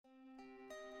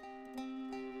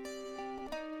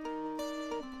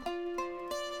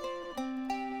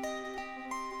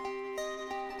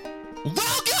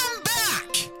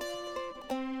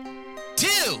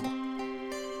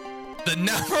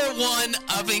number one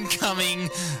up-and-coming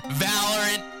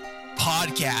Valorant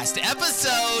podcast,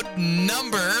 episode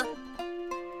number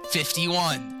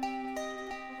 51.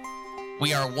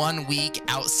 We are 1 week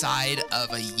outside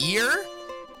of a year,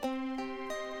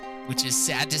 which is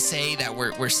sad to say that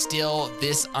we're still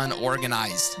this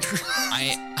unorganized.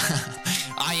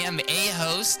 I am a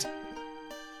host,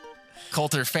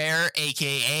 Coulter Fair,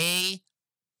 aka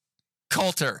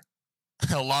Coulter.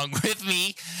 Along with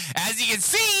me, as you can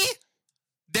see,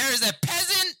 there's a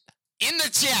peasant in the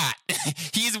chat.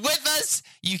 He's with us.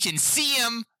 You can see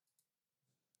him.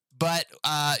 But,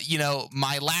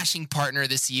 my lashing partner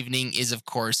this evening is, of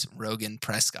course, Rogan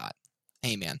Prescott.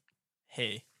 Hey, man.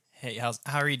 Hey,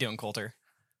 how are you doing, Coulter?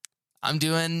 I'm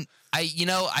doing,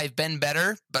 I've been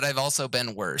better, but I've also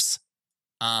been worse.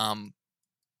 We're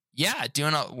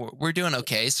doing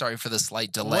okay. Sorry for the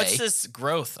slight delay. What's this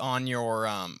growth on your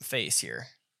face here?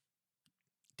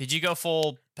 Did you go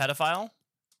full pedophile?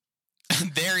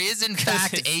 There is, in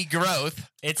fact, a growth.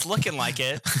 It's looking like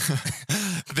it.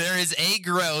 There is a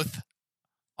growth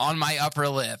on my upper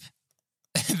lip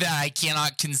that I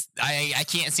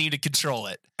can't seem to control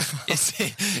it.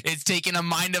 It's taken a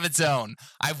mind of its own.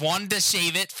 I've wanted to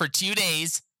shave it for 2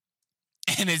 days,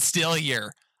 and it's still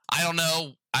here. I don't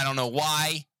know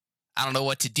why. I don't know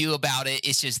what to do about it.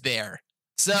 It's just there.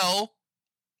 So,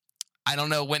 I don't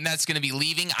know when that's going to be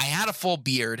leaving. I had a full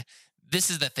beard. This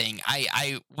is the thing.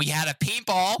 We had a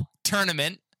paintball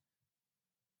tournament.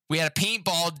 We had a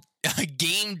paintball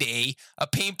game day, a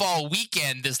paintball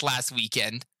weekend this last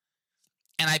weekend.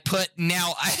 And I put,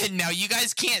 now you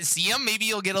guys can't see him. Maybe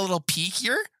you'll get a little peek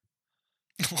here.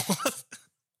 Do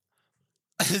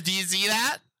you see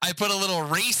that? I put a little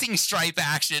racing stripe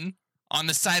action on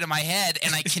the side of my head,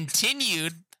 and I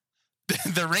continued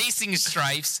the racing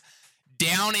stripes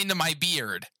down into my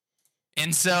beard.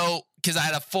 And so, because I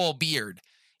had a full beard,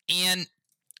 and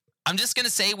I'm just gonna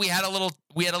say we had a little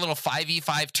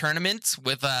 5v5 tournament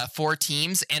with 4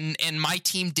 teams, and my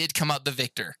team did come out the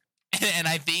victor. And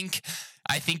I think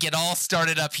it all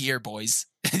started up here, boys.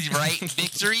 Right?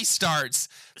 Victory starts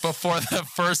before the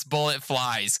first bullet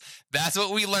flies. That's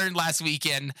what we learned last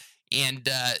weekend. And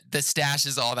the stash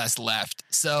is all that's left.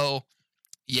 So,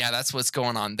 yeah, that's what's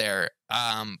going on there.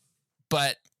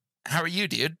 But how are you,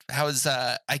 dude?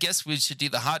 I guess we should do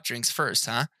the hot drinks first,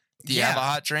 huh? Do you have a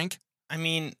hot drink? I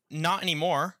mean, not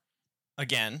anymore.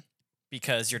 Again,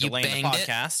 because you're delaying the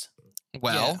podcast.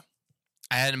 Well, yeah.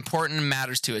 I had important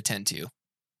matters to attend to.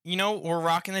 We're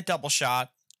rocking the double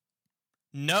shot.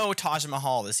 No Taj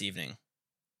Mahal this evening.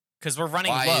 Because we're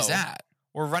running low. Why is that?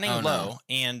 We're running low, no.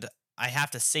 And I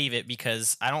have to save it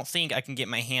because I don't think I can get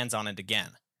my hands on it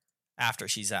again after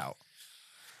she's out.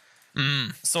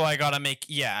 So I gotta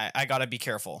I gotta be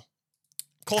careful.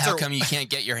 Coulter, how come you can't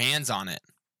get your hands on it?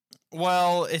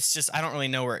 Well, it's just, I don't really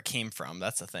know where it came from.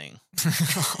 That's the thing.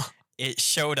 It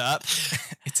showed up.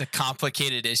 It's a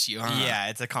complicated issue, huh? Yeah,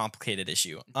 it's a complicated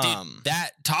issue. Dude,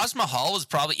 that Taj Mahal was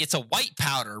it's a white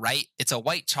powder, right? It's a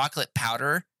white chocolate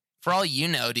powder. For all you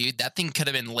know, dude, that thing could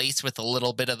have been laced with a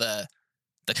little bit of the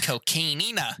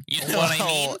cocaine-ina. You know what I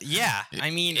mean? Yeah. I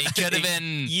mean, it could have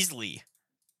been easily.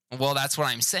 Well, that's what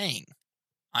I'm saying.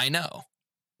 I know.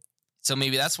 So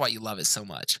maybe that's why you love it so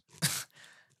much.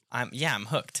 I'm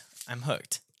hooked.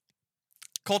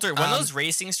 Coulter, when those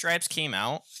racing stripes came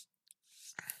out,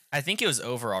 I think it was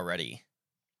over already.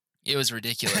 It was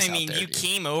ridiculous. I mean, out there, you dude.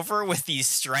 came over with these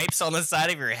stripes on the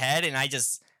side of your head, and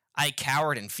I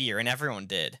cowered in fear, and everyone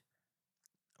did.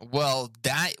 Well,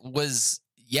 that was,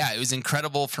 it was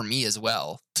incredible for me as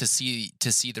well to see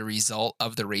the result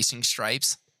of the racing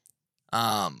stripes.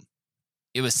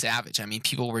 It was savage. I mean,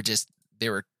 people were they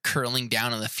were curling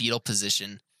down in the fetal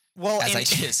position. Well, as I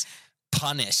just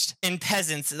punished. And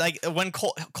peasants, like when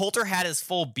Coulter had his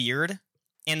full beard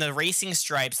and the racing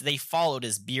stripes, they followed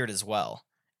his beard as well.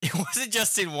 It wasn't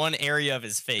just in one area of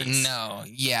his face. No,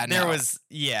 yeah,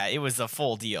 it was a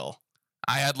full deal.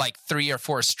 I had like 3 or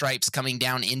 4 stripes coming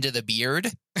down into the beard,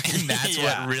 and that's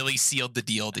what really sealed the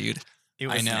deal, dude. It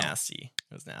was nasty.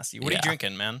 What are you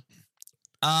drinking, man?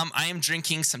 I am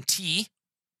drinking some tea,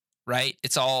 right?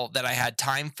 It's all that I had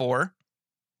time for.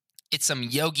 It's some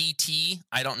yogi tea.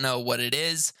 I don't know what it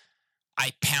is.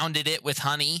 I pounded it with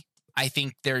honey. I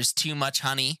think there's too much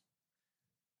honey.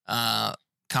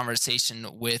 Conversation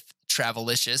with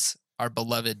Travelicious, our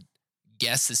beloved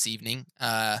guest this evening.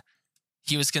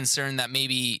 He was concerned that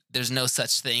maybe there's no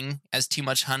such thing as too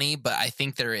much honey, but I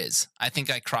think there is. I think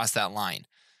I crossed that line.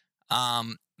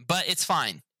 But it's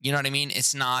fine. You know what I mean?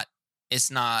 It's not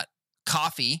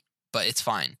coffee, but it's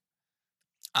fine.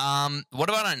 What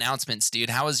about announcements, dude?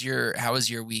 How was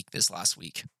your week this last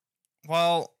week?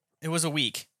 Well, it was a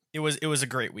week It was a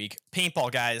great week.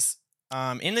 Paintball, guys.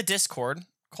 In the Discord,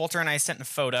 Coulter and I sent a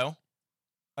photo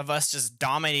of us just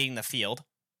dominating the field.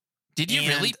 Did you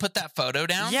really put that photo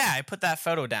down? Yeah, I put that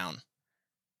photo down.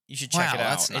 You should check it out.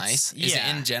 That's nice. Is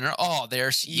it in general? Oh,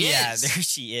 there she is. Yeah, there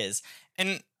she is.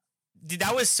 And dude,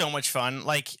 that was so much fun.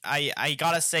 Like, I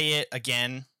gotta say it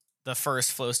again. The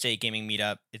first Flow State Gaming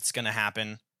meetup, it's gonna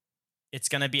happen. It's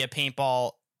gonna be a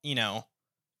paintball,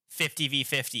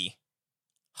 50v50,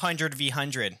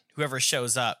 100v100. Whoever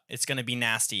shows up, it's gonna be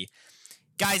nasty.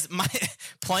 Guys, my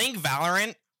playing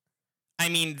Valorant, I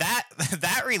mean that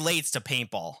relates to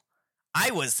paintball.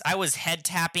 I was head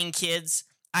tapping kids.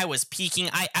 I was peeking.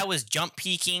 I was jump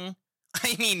peeking.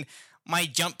 I mean, my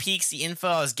jump peeks, the info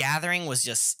I was gathering was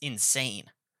just insane.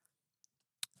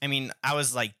 I mean, I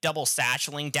was like double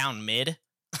satcheling down mid.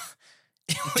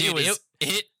 Dude, was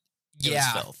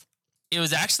filth. It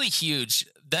was actually huge.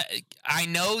 I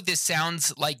know this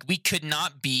sounds like we could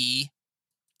not be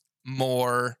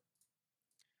more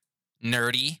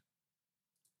nerdy,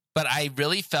 but I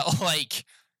really felt like,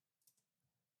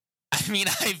 I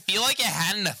feel like it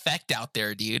had an effect out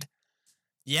there, dude.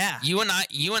 Yeah. You and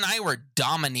I were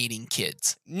dominating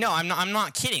kids. No, I'm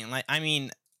not kidding. Like, I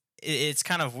mean, it's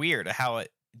kind of weird how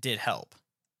it did help.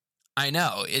 I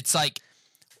know. It's like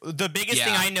the biggest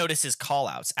thing I noticed is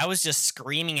call-outs. I was just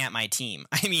screaming at my team.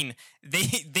 I mean,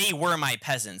 they were my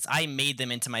peasants. I made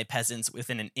them into my peasants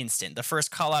within an instant. The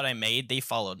first call-out I made, they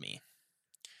followed me.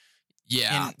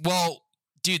 Yeah. Well,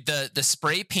 dude, the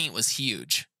spray paint was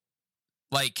huge.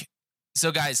 Like,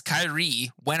 so guys,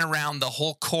 Kyrie went around the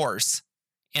whole course,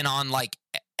 and on like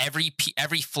every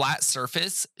flat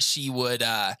surface, she would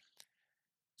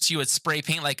spray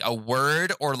paint like a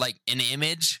word or like an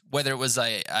image, whether it was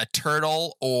a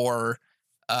turtle or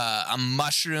a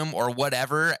mushroom or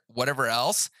whatever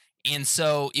else. And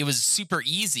so it was super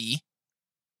easy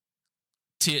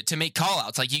to make call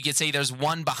outs. Like you could say there's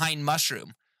one behind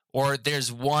mushroom or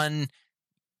there's one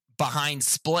behind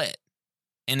split.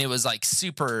 And it was like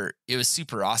super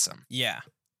awesome. Yeah,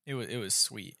 it was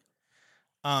sweet.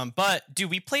 But dude,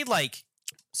 we played like,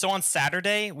 so on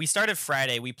Saturday, we started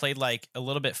Friday. We played like a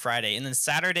little bit Friday. And then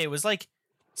Saturday was like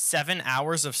 7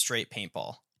 hours of straight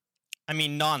paintball. I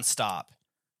mean, nonstop.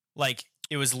 Like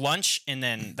it was lunch and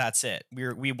then that's it.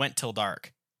 We went till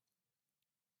dark.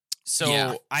 So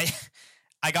yeah.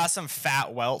 I got some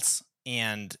fat welts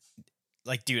and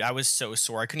like, dude, I was so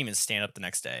sore. I couldn't even stand up the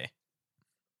next day.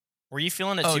 Were you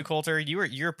feeling it too, Coulter? You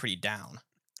were pretty down.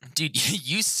 Dude,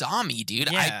 you saw me,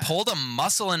 dude. Yeah. I pulled a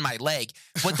muscle in my leg.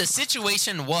 What the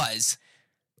situation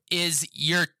is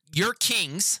your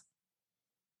Kings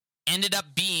ended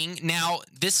up being, now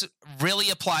this really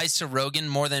applies to Rogan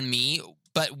more than me,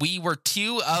 but we were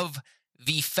two of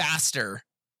the faster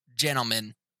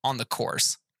gentlemen on the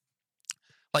course.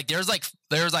 Like there was like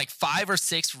 5 or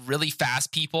 6 really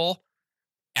fast people.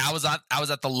 I was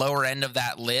at the lower end of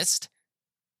that list.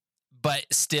 But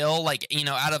still, like,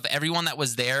 out of everyone that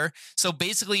was there. So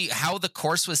basically how the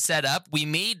course was set up, we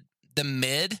made the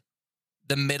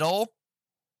middle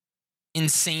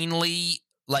insanely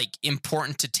like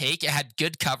important to take. It had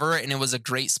good cover and it was a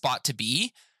great spot to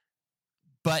be.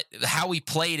 But how we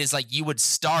played is like you would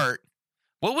start.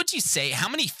 What would you say? How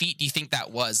many feet do you think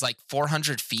that was? Like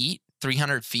 400 feet,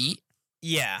 300 feet?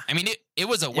 Yeah. I mean, it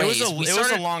was a ways. It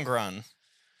was a long run.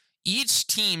 Each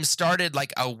team started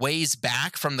like a ways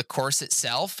back from the course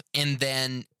itself, and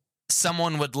then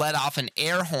someone would let off an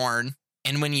air horn.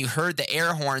 And when you heard the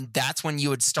air horn, that's when you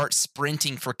would start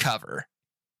sprinting for cover.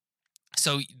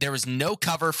 So there was no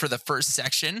cover for the first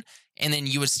section, and then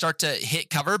you would start to hit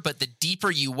cover. But the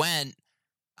deeper you went,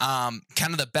 kind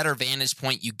of the better vantage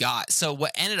point you got. So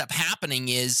what ended up happening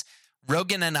is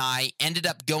Rogan and I ended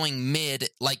up going mid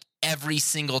like every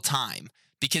single time.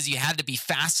 Because you had to be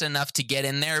fast enough to get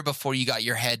in there before you got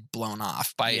your head blown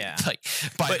off by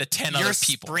the 10 other people. You're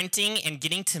sprinting and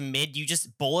getting to mid,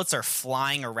 bullets are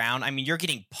flying around. I mean, you're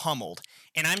getting pummeled.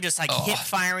 And I'm just like hip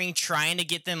firing, trying to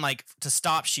get them like to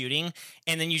stop shooting.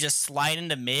 And then you just slide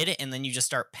into mid and then you just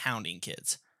start pounding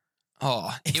kids.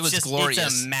 Oh, it was glorious.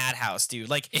 It's a madhouse, dude.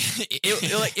 Like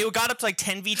it got up to like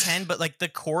 10v10, but like the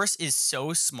course is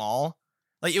so small.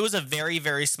 Like it was a very,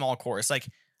 very small course. Like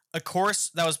a course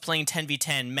that was playing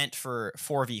 10v10 meant for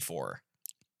 4v4.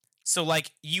 So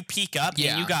like you peek up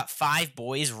and you got 5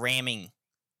 boys ramming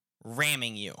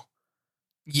you.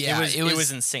 Yeah, it was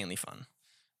insanely fun.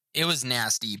 It was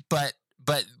nasty, but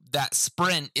that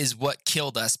sprint is what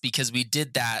killed us because we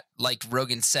did that, like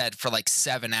Rogan said, for like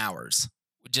 7 hours.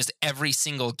 Just every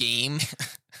single game.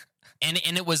 And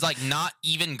it was like not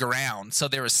even ground. So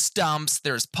there was stumps,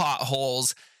 there was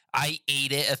potholes. I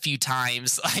ate it a few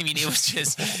times. I mean,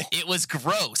 it was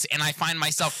gross. And I find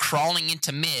myself crawling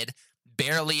into mid,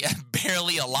 barely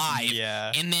alive.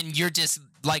 Yeah. And then you're just,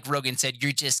 like Rogan said,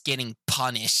 you're just getting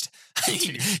punished. I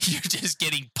mean, you're just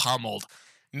getting pummeled.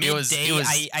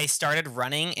 Midday, I started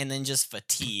running and then just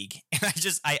fatigue. And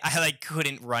I like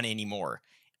couldn't run anymore.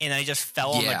 And I just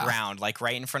fell on the ground, like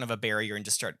right in front of a barrier and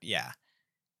just started,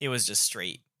 it was just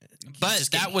straight. But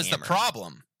just that was hammered. the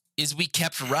problem, is we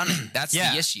kept running. That's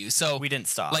the issue. So we didn't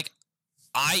stop. Like,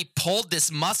 I pulled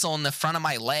this muscle in the front of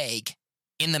my leg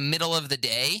in the middle of the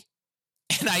day,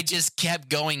 and I just kept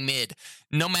going mid.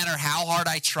 No matter how hard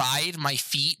I tried, my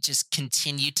feet just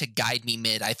continued to guide me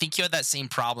mid. I think you had that same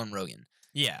problem, Rogan.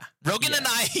 Yeah. Rogan and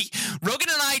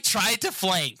I tried to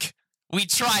flank. We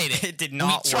tried it. It did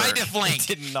not work. We tried to flank.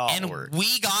 It did not work. And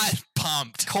we got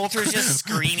pumped. Coulter's just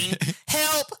screaming,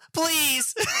 "Help,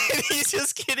 please!" And he's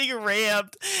just getting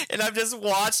rammed, and I'm just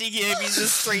watching him. He's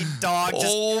just straight dog,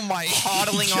 just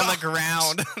toddling on the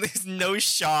ground. There's no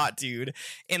shot, dude.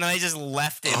 And I just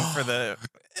left him for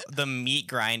the meat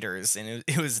grinders, and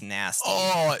it was nasty.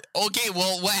 Oh, okay.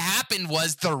 Well, what happened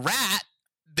was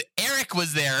Eric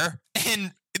was there,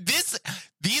 and these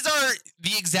are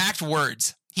the exact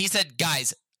words. He said,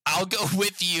 "Guys, I'll go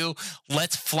with you.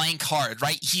 Let's flank hard,"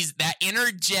 right? That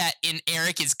inner jet in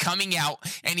Eric is coming out,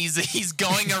 and he's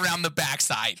going around the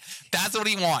backside. That's what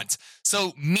he wants.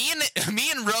 So me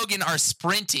and Rogan are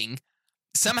sprinting.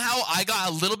 Somehow I got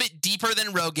a little bit deeper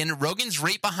than Rogan. Rogan's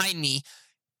right behind me.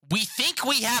 We think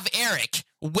we have Eric.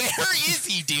 Where is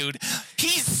he, dude?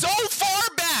 He's so far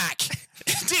back.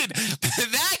 Dude,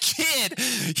 that kid,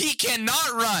 he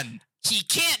cannot run. He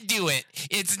can't do it.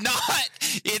 It's not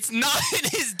in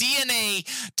his DNA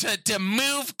to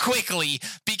move quickly,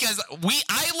 because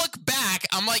I look back,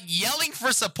 I'm like yelling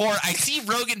for support. I see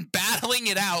Rogan battling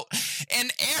it out,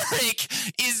 and Eric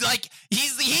is like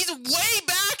he's way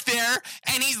back there,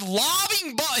 and he's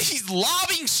lobbing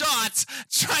shots,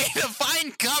 trying to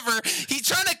find cover. He's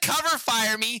trying to cover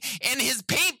fire me, and his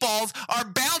paintballs are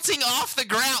bouncing off the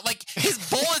ground. Like, his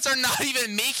bullets are not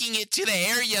even making it to the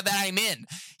area that I'm in.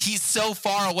 He's so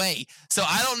far away. So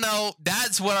I don't know.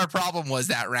 That's what our problem was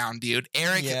that round, dude.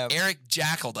 Eric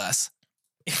jackaled us.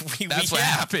 That's what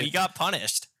happened. We got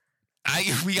punished.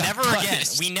 We got never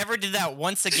punished. again. We never did that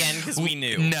once again because we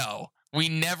knew. No, we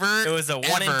never. It was a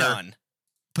one and done.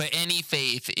 Put any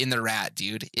faith in the rat,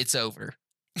 dude. It's over.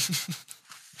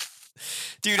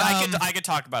 Dude, I could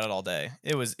talk about it all day.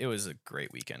 It was a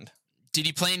great weekend. Did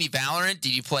you play any Valorant?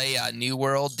 Did you play New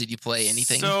World? Did you play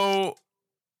anything? So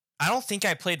I don't think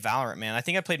I played Valorant, man. I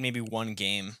think I played maybe one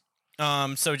game.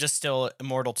 So just still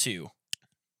Immortal 2.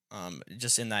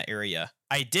 Just in that area.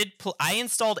 I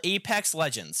installed Apex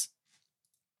Legends.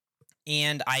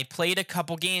 And I played a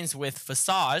couple games with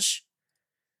Visage.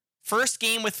 First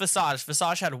game with Visage.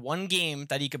 Visage had one game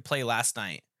that he could play last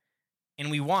night.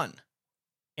 And we won.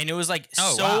 And it was like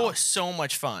so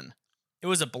much fun. It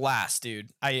was a blast, dude.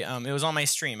 It was on my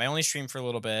stream. I only streamed for a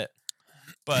little bit.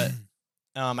 But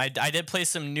I did play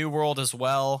some New World as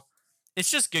well.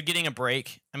 It's just good getting a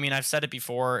break. I mean, I've said it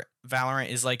before. Valorant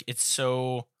is like, it's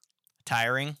so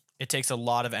tiring. It takes a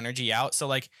lot of energy out. So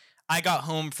like, I got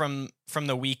home from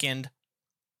the weekend.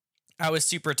 I was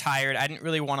super tired. I didn't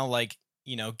really want to like,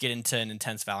 get into an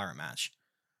intense Valorant match.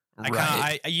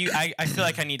 Right. I feel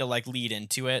like I need to like lead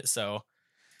into it. So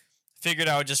figured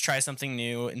I would just try something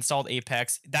new. Installed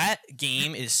Apex. That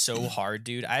game is so hard,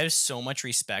 dude. I have so much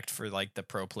respect for like the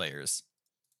pro players.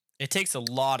 It takes a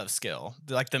lot of skill.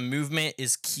 Like the movement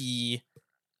is key.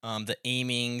 The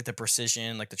aiming, the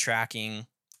precision, like the tracking.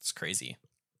 It's crazy.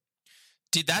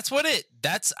 Dude, that's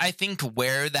I think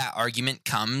where that argument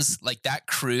comes. Like, that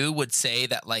crew would say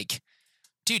that, like,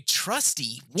 dude,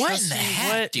 Trusty, what in the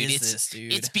heck, dude?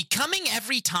 Dude? It's becoming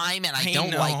every time, and I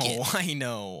don't like it. I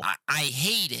know. I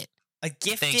hate it. A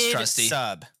gifted Thanks, Trusty.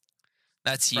 sub.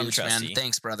 That's huge, man.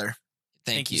 Thanks, brother.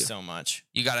 Thank you so much.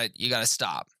 You gotta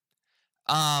stop.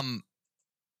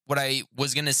 What I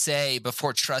was gonna say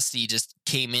before Trusty just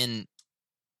came in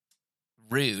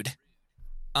rude.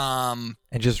 And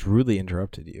just rudely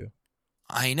interrupted you.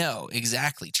 I know,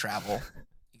 exactly, Travel.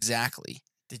 Exactly.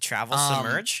 Did Travel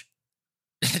submerge?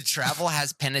 Travel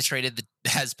has penetrated.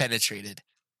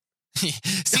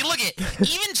 See, look at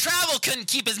even Travel couldn't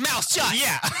keep his mouth shut.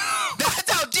 Yeah. That's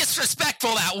how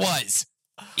disrespectful that was.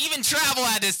 Even Travel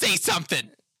had to say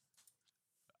something.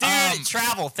 Dude,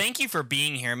 Travel, thank you for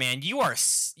being here, man. You are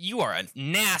a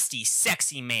nasty,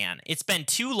 sexy man. It's been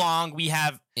too long.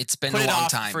 It's been put a it long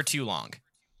off time for too long.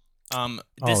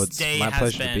 It's day my has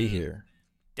pleasure been to be here.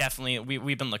 Definitely,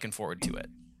 we've been looking forward to it,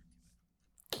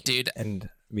 dude. And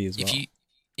me as well.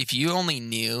 If you only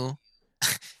knew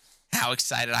how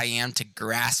excited I am to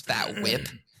grasp that whip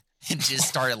and just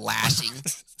start lashing.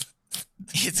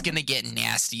 It's going to get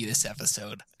nasty this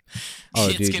episode. Oh,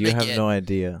 It's dude, gonna you have get- no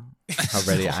idea how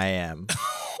ready I am.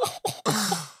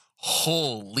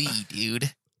 Holy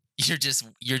dude. You're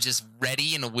just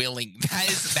ready and willing.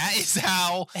 That is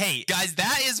how Hey, guys,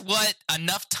 that is what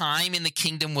enough time in the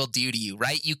kingdom will do to you,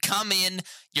 right? You come in,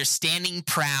 you're standing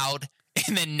proud,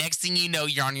 and then next thing you know,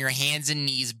 you're on your hands and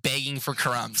knees begging for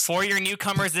crumbs. for your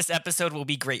newcomers, this episode will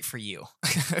be great for you.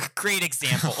 Great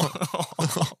example.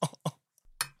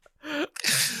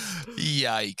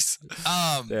 Yikes.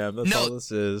 Damn, that's No. all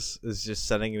this is just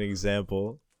setting an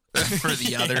example. For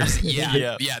the others. Yeah,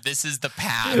 Yeah. yeah. This is the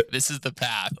path. This is the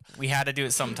path. We had to do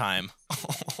it sometime.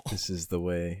 This is the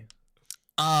way.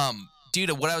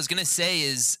 Dude, what I was gonna say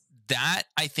is that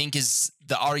I think is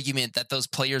the argument that those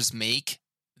players make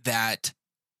that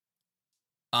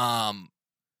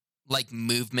like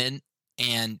movement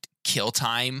and kill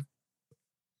time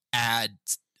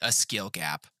adds a skill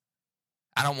gap.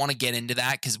 I don't want to get into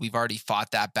that because we've already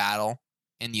fought that battle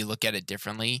and you look at it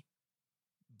differently.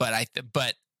 But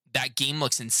but that game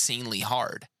looks insanely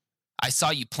hard. I saw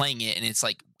you playing it and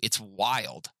it's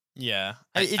wild. Yeah.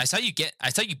 I saw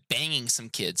you banging some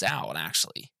kids out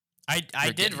actually. I We're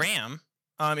did getting- RAM.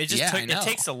 It just Yeah, I it know.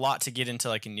 takes a lot to get into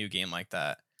like a new game like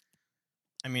that.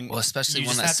 I mean, Well, especially you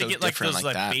one just that's have to so get like different those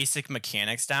like that. basic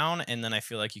mechanics down, and then I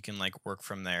feel like you can like work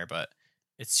from there. But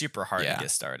it's super hard Yeah. to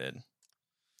get started.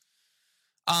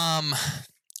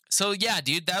 So yeah,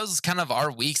 dude, that was kind of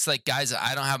our weeks. Like, guys,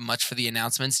 I don't have much for the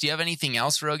announcements. Do you have anything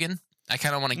else, Rogan? I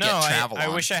kind of want to No, get travel I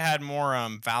on. wish I had more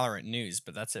Valorant news,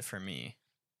 but that's it for me.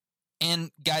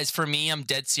 And guys, for me, I'm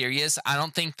dead serious. I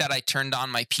don't think that I turned on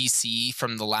my PC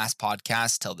from the last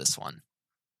podcast till this one.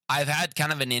 I've had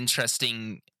kind of an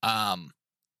interesting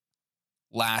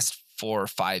last 4,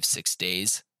 5, 6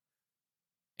 days.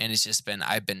 And it's just been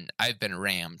I've been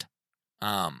rammed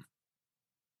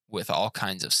with all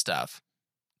kinds of stuff.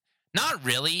 Not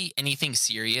really anything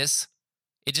serious.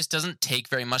 It just doesn't take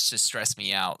very much to stress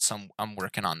me out, so I'm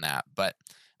working on that. But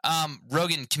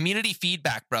Rogan, community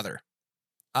feedback, brother.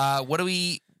 What are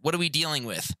we dealing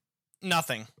with?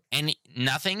 Nothing.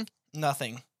 Nothing?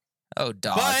 Nothing. Oh,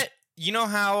 dog. But you know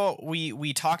how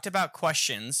we talked about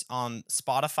questions on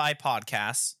Spotify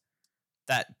podcasts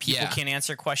that people Yeah. can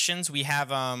answer questions? We have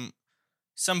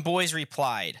some boys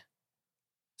replied.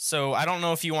 So I don't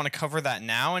know if you want to cover that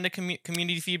now into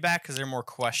community feedback because there are more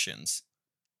questions.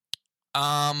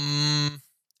 I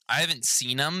haven't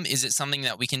seen them. Is it something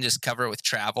that we can just cover with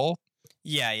travel?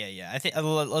 Yeah. I think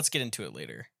let's get into it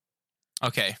later.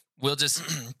 Okay, we'll just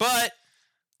But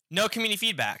no community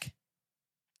feedback.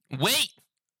 wait.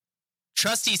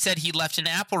 Trusty said he left an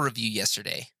Apple review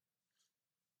yesterday.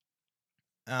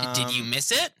 Did you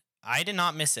miss it? I did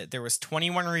not miss it. There was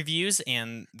 21 reviews,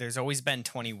 and there's always been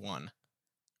 21.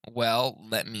 Well,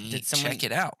 let me Did someone- check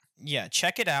it out. Yeah,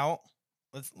 check it out.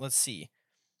 Let's see.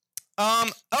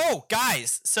 Oh,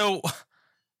 guys, so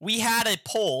we had a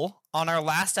poll on our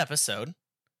last episode,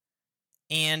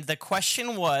 and the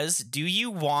question was, do you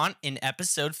want an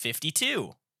episode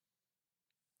 52?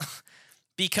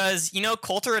 Because,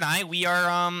 Coulter and I,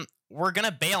 we're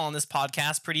gonna bail on this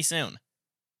podcast pretty soon.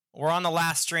 We're on the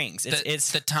last strings.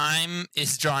 It's The time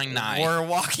is drawing nigh.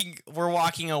 we're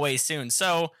walking away soon.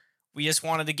 So we just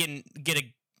wanted to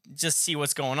just see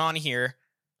what's going on here.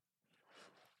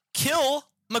 Kill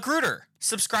Magruder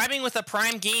subscribing with a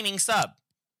Prime Gaming sub.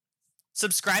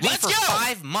 Subscribing Let's for go!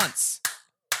 5 months.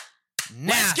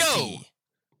 Let's go! Nasty.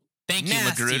 Thank you,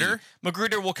 Nasty. Magruder.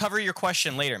 Magruder, we'll cover your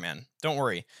question later, man. Don't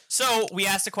worry. So we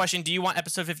asked the question, do you want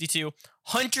episode 52?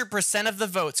 100% of the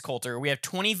votes, Coulter. We have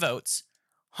 20 votes.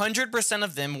 100%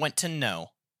 of them went to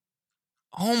no.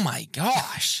 Oh my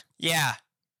gosh, Yeah,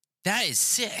 that is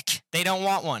sick. they don't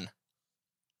want one.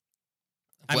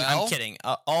 I'm Well- kidding.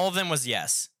 All of them was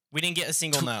yes. We didn't get a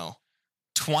single no.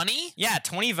 20? Yeah,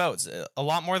 20 votes. A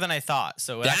lot more than I thought.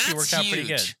 So it actually worked out pretty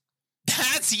good.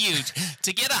 That's huge.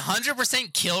 To get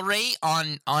 100% kill rate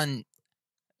on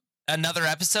another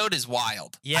episode is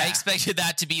wild. Yeah. I expected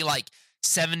that to be like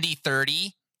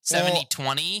 70-30, Well,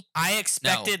 70-20. I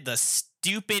expected the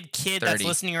stupid kid 30. that's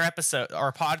listening to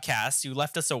our podcast who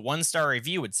left us a 1-star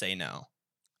review would say no.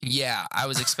 Yeah, I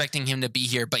was expecting him to be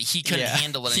here, but he couldn't Yeah,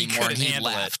 handle it he anymore. couldn't He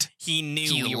handle it. left. He knew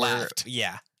He we left. were.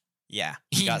 Yeah.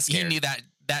 He got scared. knew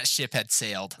that ship had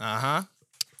sailed.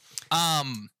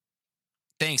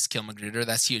 Thanks, Kill Magruder.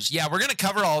 That's huge. Yeah, we're gonna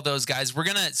cover all those guys.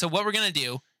 So what we're gonna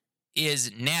do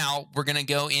is now we're gonna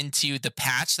go into the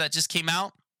patch that just came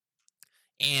out,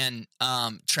 and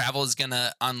Travel is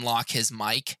gonna unlock his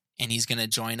mic and he's gonna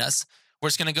join us. We're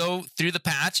just gonna go through the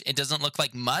patch. It doesn't look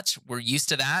like much. We're used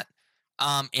to that.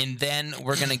 And then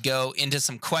we're going to go into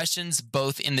some questions,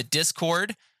 both in the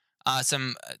Discord,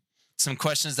 some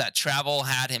questions that Travel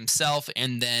had himself,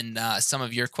 and then some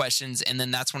of your questions. And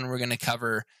then that's when we're going to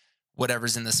cover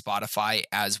whatever's in the Spotify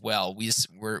as well.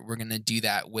 We're going to do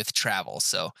that with Travel.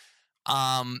 So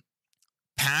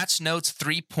patch notes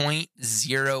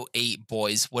 3.08,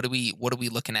 boys. What are we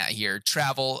looking at here?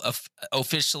 Travel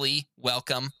officially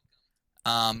welcome.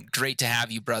 Great to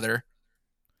have you, brother.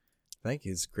 Thank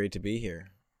you. It's great to be here.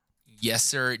 Yes,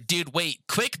 sir. Dude, wait,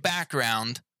 quick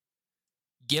background.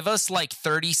 Give us like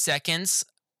 30 seconds.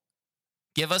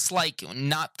 Give us like,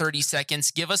 not 30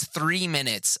 seconds. Give us 3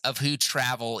 minutes of who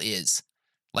Travel is.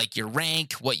 Like your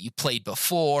rank, what you played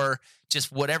before,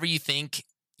 just whatever you think,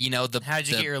 how'd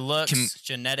you get your looks,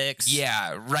 genetics.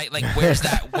 Yeah, right. Like, where's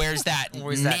that Where's that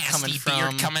nasty coming beard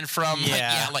from? coming from?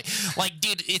 Yeah. Like,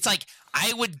 dude, it's like,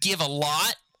 I would give a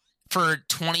lot for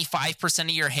 25% of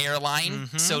your hairline.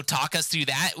 Mhm. So talk us through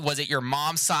that. Was it your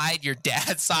mom's side, your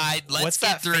dad's side? Let's What's get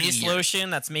that through face here. lotion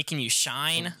that's making you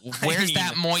shine? Where's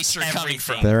that moisture coming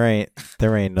from? everything.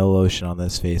 There ain't no lotion on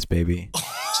this face, baby.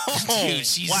 Dude,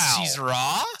 she's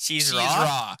raw. She's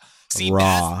raw? See,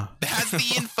 Raw. That's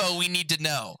the info we need to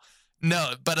know.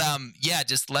 No, but yeah,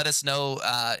 just let us know.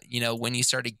 When you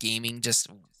started gaming, just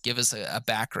give us a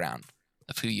background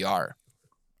of who you are.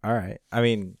 All right. I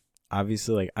mean,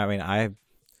 obviously, I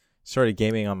started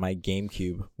gaming on my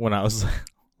GameCube when I was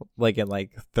like in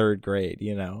like 3rd grade.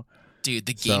 Dude,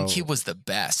 the So- GameCube was the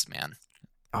best, man.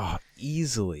 Oh,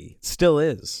 easily. Still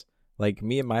is. Like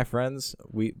me and my friends,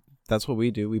 that's what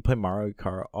we do. We play Mario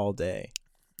Kart all day.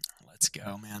 Let's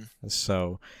go, man.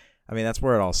 So, I mean, that's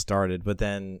where it all started. But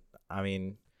then, I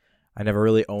mean, I never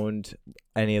really owned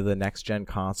any of the next gen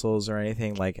consoles or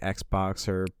anything like Xbox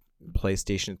or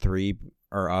PlayStation 3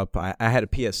 or up. I had a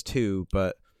PS2,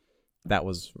 but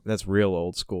that's real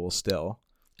old school still.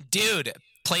 Dude,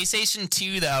 PlayStation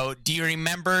 2 though. Do you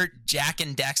remember Jack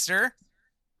and Dexter?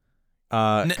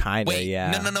 Kinda, wait,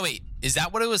 yeah. No, wait. Is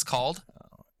that what it was called?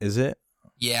 Is it?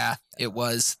 Yeah, it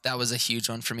was. That was a huge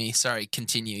one for me. Sorry,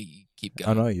 continue. You keep Oh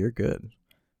going. no, you're good.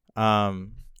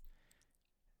 And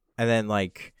then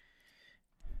like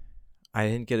I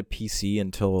didn't get a PC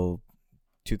until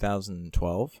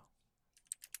 2012.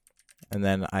 And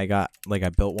then I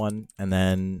built one and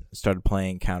then started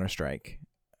playing Counter-Strike.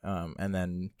 And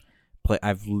then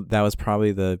that was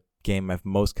probably the game I've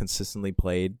most consistently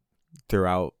played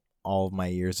throughout all of my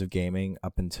years of gaming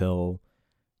up until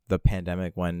the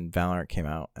pandemic when Valorant came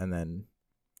out. And then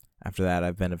after that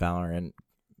I've been a Valorant,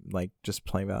 like just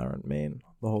playing Valorant main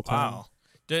the whole time. Wow.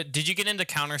 Did you get into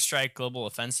Counter-Strike Global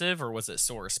Offensive or was it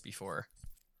Source before?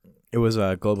 It was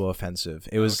a Global Offensive.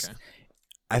 It was Okay.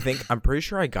 I'm pretty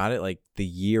sure I got it like the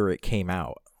year it came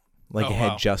out. Like Oh, it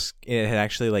had wow. it had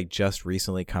actually like just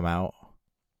recently come out.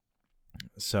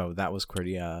 So that was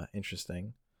pretty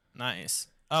interesting. Nice.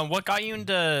 What got you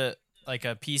into like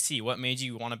a PC? What made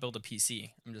you want to build a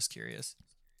PC? I'm just curious.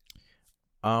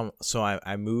 So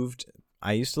I moved.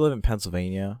 I used to live in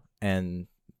Pennsylvania, and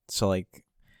so like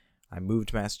I moved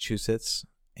to Massachusetts,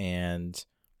 and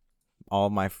all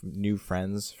my new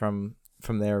friends from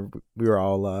there, we were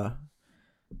all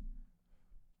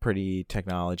pretty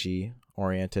technology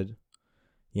oriented,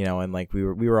 and like we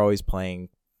were always playing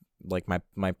like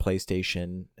my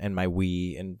PlayStation and my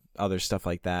Wii and other stuff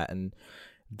like that, and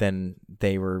then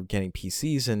they were getting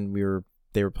PCs and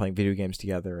they were playing video games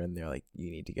together, and they're like,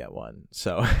 you need to get one.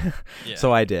 So Yeah.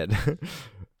 so I did.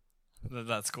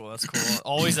 That's cool. That's cool.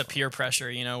 Always a peer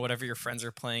pressure, whatever your friends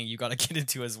are playing, you got to get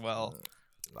into as well.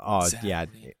 Oh yeah,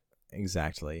 Exactly.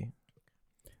 exactly.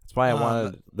 That's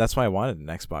why I wanted an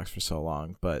Xbox for so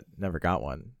long, but never got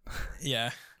one.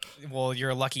 Yeah. Well, you're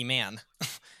a lucky man.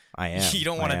 I am. You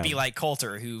don't want I to be am. like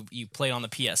Coulter, who you played on the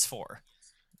PS4.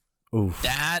 Oof.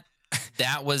 That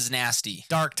was nasty.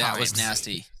 Dark That was times.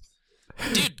 nasty.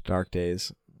 Dude, Dark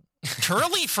days.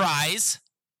 Curly Fries.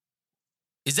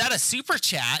 Is that a super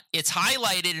chat? It's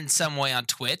highlighted in some way on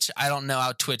Twitch. I don't know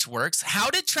how Twitch works. How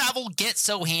did Travel get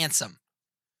so handsome?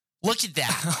 Look at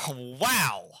that.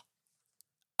 Wow.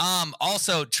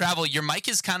 Also, Travel, your mic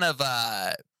is kind of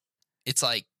it's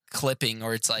like clipping,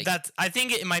 or it's like I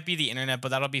think it might be the internet, but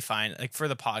that'll be fine. Like for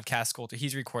the podcast, Coulter,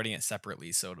 he's recording it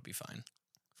separately, so it'll be fine.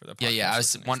 For the podcast I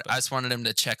listeners, but- just wanted him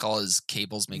to check all his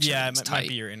cables, make sure yeah, it's it tight. might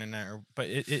be your internet, but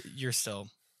you're still.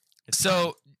 It's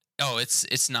So,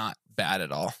 it's not bad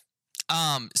at all.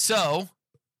 So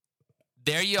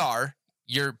there you are.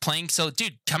 You're playing. So,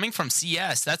 dude, coming from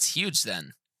CS, that's huge.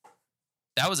 Then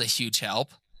that was a huge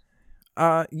help.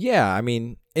 Yeah, I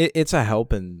mean, it's a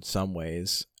help in some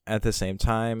ways. At the same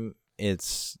time, I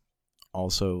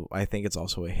think it's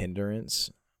also a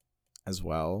hindrance as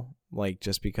well. Like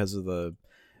just because of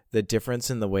the difference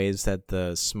in the ways that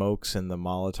the smokes and the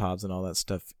Molotovs and all that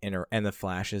stuff and the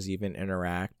flashes even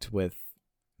interact with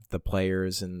the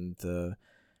players and the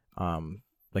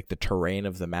like the terrain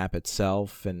of the map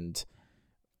itself. And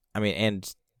I mean,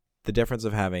 and the difference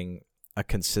of having a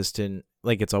consistent,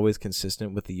 like it's always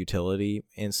consistent with the utility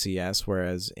in CS,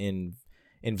 whereas in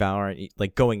Valorant,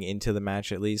 like going into the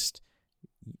match at least,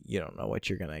 you don't know what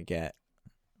you're gonna get.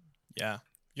 Yeah,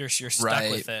 you're stuck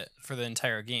Right. with it for the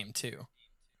entire game too.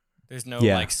 There's no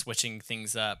Yeah. like switching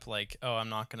things up, like, oh, I'm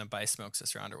not gonna buy smokes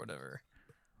this round or whatever.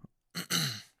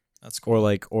 That's cool. Or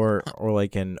like or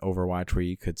like in Overwatch where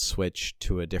you could switch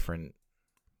to a different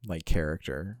like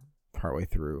character partway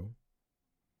through.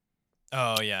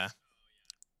 Oh yeah,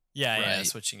 yeah, Right.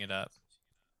 switching it up.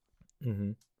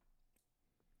 Mm-hmm.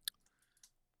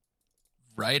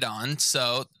 Right on.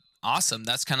 So awesome.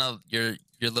 That's kind of your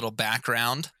little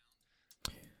background.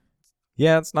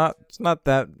 Yeah, it's not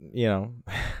that, you know,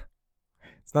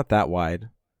 it's not that wide.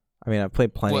 I mean, I've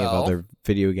played plenty of Well- other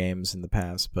video games in the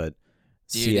past, but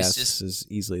Dude, it's CS just- is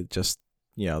easily just,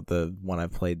 you know, the one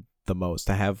I've played the most.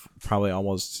 I have probably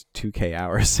almost 2K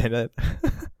hours in it.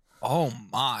 Oh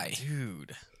my.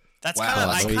 Dude, that's Wow, kind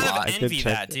of that's I a kind lot. of I could envy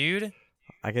check that, it. dude.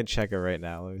 I can check it right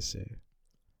now. Let me see.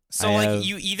 So I like have-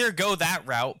 you either go that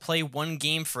route, play one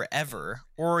game forever,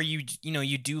 or you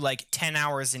do like 10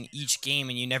 hours in each game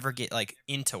and you never get like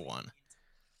into one.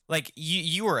 Like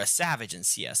you were a savage in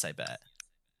CS, I bet.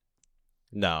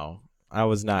 No, I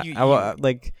was not. You-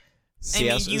 Like I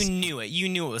mean, CS you is, knew it. You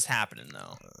knew it was happening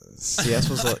though. CS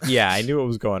was yeah, I knew what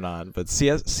was going on, but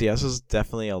CS was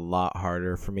definitely a lot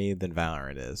harder for me than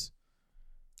Valorant is.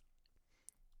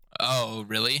 Oh,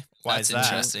 really? Why That's is that?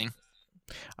 interesting.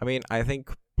 I mean, I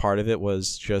think part of it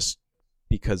was just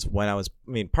because part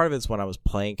of it's when I was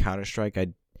playing Counter-Strike,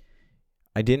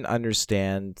 I didn't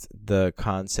understand the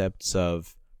concepts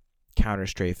of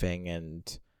counter-strafing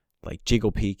and like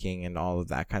jiggle peeking and all of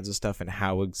that kinds of stuff and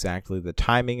how exactly the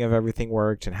timing of everything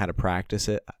worked and how to practice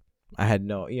it. I had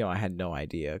no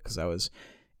idea because I was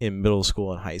in middle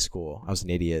school and high school. I was an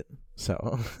idiot,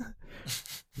 so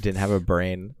didn't have a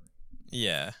brain.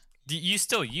 Yeah. You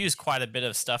still use quite a bit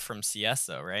of stuff from CS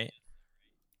though, right?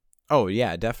 Oh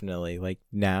yeah, definitely. Like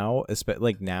now,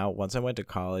 once I went to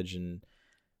college and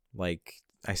like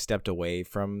I stepped away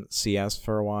from CS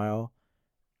for a while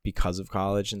because of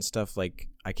college and stuff, like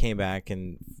I came back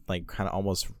and like kind of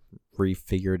almost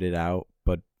refigured it out,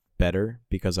 but better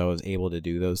because I was able to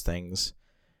do those things.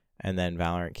 And then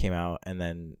Valorant came out and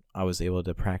then I was able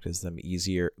to practice them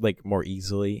more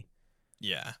easily.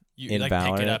 Yeah. You In like pick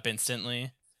Valorant? it up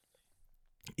instantly.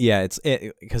 Yeah,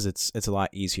 because it's a lot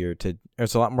easier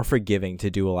it's a lot more forgiving to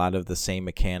do a lot of the same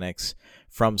mechanics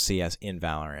from CS in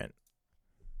Valorant.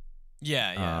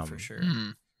 Yeah, for sure.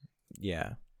 Hmm.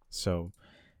 Yeah. So,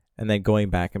 and then going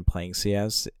back and playing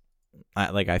CS,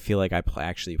 I feel like I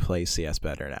actually play CS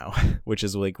better now, which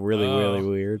is like really Oh.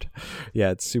 weird.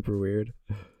 Yeah, it's super weird.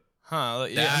 Huh.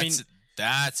 Yeah, I mean,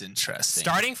 That's interesting.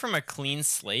 starting from a clean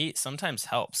slate sometimes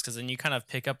helps because then you kind of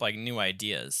pick up like new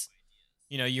ideas.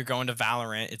 You know, you're going to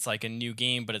Valorant, it's like a new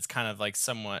game, but it's kind of like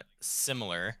somewhat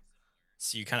similar.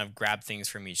 So you kind of grab things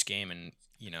from each game and,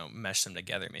 mesh them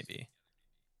together maybe.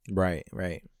 Right.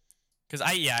 Because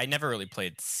I never really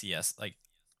played CS. Like,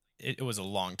 it was a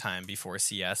long time before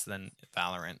CS, then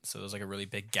Valorant. So there was like a really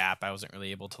big gap. I wasn't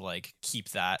really able to like keep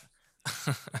that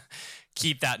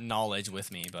knowledge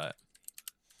with me, but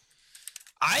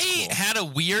I Cool. had a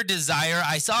weird desire.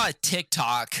 I saw a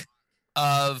TikTok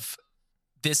of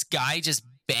this guy just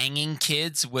banging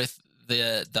kids with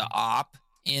the op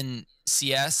in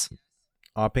CS,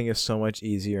 Opping is so much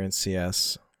easier in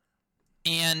CS.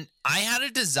 and I had a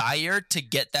desire to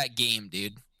get that game,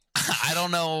 dude. I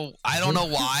don't know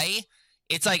why.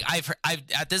 It's like I've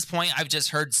at this point I've just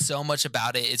heard so much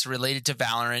about it. It's related to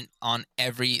Valorant on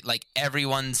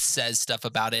everyone says stuff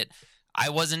about it. I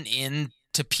wasn't into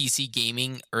PC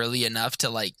gaming early enough to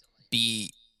like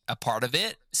be a part of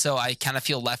it, so I kind of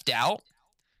feel left out.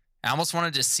 I almost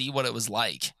wanted to see what it was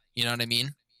like. You know what I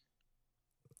mean?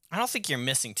 I don't think you're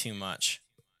missing too much.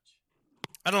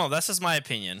 I don't know. That's just my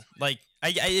opinion. Like,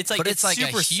 it's like But it's like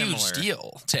super a huge similar.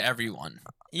 deal to everyone.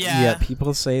 Yeah.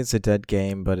 People say it's a dead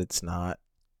game, but it's not.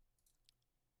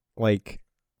 Like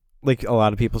a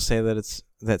lot of people say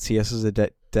that CS is a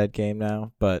dead game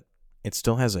now, but it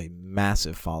still has a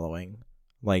massive following.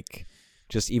 Like,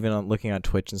 just even looking on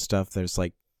Twitch and stuff, there's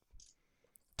like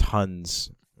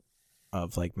tons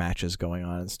of like matches going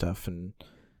on and stuff, and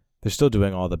they're still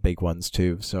doing all the big ones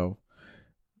too. So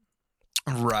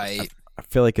Right. I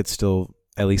feel like it's still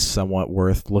at least somewhat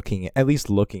worth looking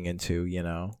into,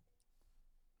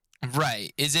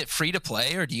 Right. Is it free to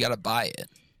play or do you got to buy it?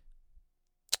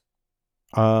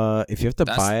 If you have to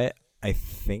That's- buy it, I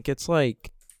think it's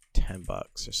like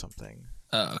 $10 or something.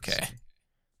 Oh, okay.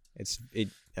 It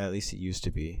at least it used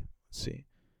to be. Let's see.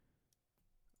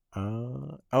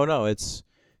 Oh no, it's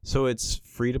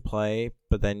free to play,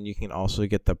 but then you can also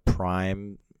get the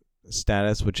Prime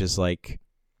status, which is like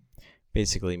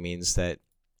basically means that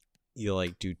you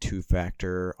like do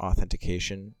 2-factor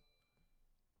authentication.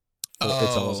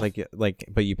 It's almost like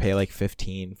but you pay like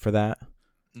 $15 for that.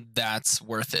 That's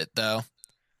worth it though.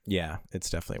 Yeah, it's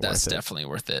definitely That's worth it. definitely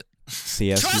worth it.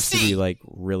 CS used to Trusty! be like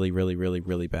really, really, really,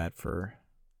 really bad for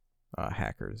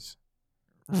hackers.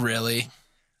 Really?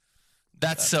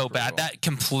 That's so bad. brutal. That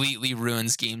completely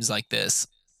ruins games like this.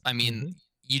 I mean,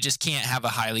 you just can't have a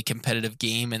highly competitive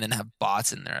game and then have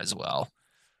bots in there as well.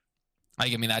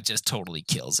 Like, I mean, that just totally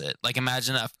kills it. Like,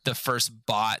 imagine the first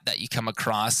bot that you come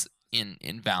across in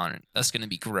Valorant. That's going to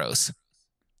be gross.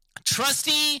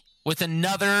 Trusty with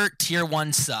another tier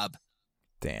 1 sub.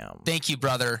 Damn. Thank you,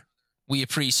 brother. We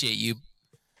appreciate you.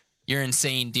 You're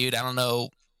insane, dude. I don't know.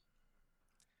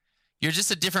 You're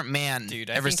just a different man. Dude,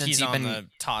 I ever think since he's you've on been. the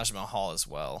Taj Mahal as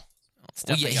well. It's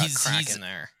Well, yeah, definitely got he's- crack he's- in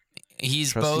there.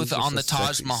 He's Trusty's both just on a the Taj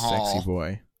sexy, Mahal. Sexy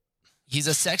boy. He's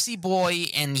a sexy boy,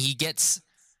 and he gets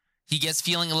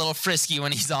feeling a little frisky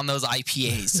when he's on those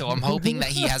IPAs. So I'm hoping that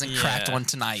he hasn't cracked Yeah, one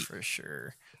tonight. For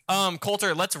sure.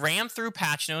 Coulter, let's ram through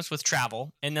patch notes with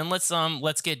travel, and then let's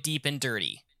get deep and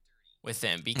dirty with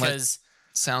him because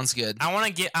Sounds good. I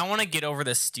want to get over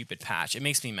this stupid patch. It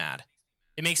makes me mad.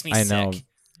 It makes me I sick. know.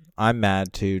 I'm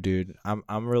mad too, dude. I'm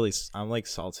like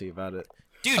salty about it.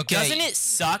 Dude, Okay. doesn't it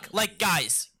suck? Like,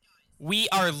 guys, we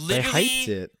are literally They hyped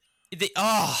it.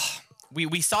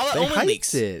 We saw the They Omen hyped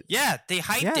leaks. it. Yeah, they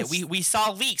hyped it. Yes. We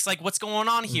saw leaks. Like, what's going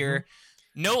on here?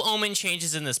 No Omen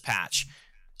changes in this patch.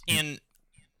 And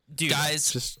dude,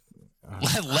 Guys, Just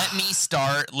let me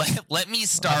start. Let me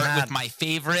start mad.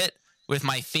 with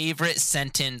my favorite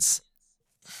sentence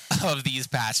of these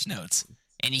patch notes,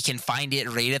 and you can find it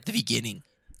right at the beginning.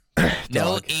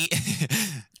 No, Dog.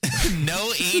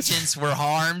 no agents were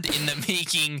harmed in the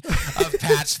making of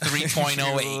patch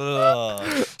 3.08.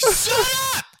 Ugh.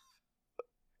 Shut up!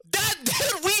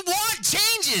 That we want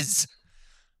changes.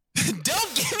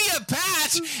 Don't give me a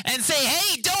patch and say,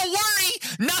 "Hey, don't worry,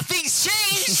 nothing's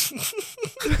changed."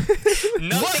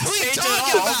 Nothing's What are we changed talking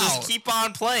at all. about? Just keep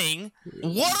on playing.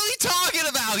 What are we talking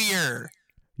about here?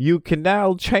 you can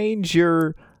now change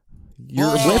your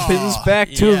Oh, weapons back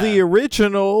to yeah. the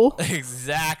original.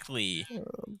 Exactly.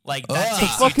 Like that Ugh.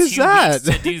 takes The fuck you is 2 that?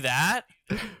 weeks to do that.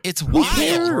 It's Who wild.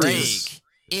 cares? Break.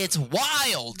 It's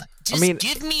wild. Just mean-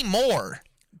 give me more.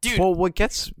 Dude, Well, what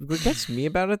gets me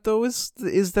about it though is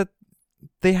that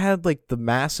they had like the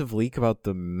massive leak about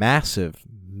the massive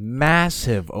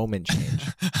Omen change.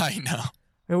 I know.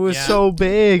 It was Yeah. so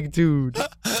big, dude.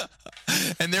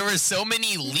 And there were so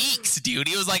many leaks, dude.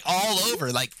 It was like all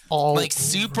over, like All like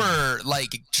super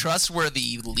like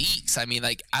trustworthy leaks. I mean,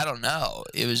 like I don't know.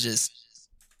 It was just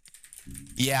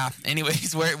yeah.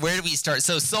 Anyways, where do we start?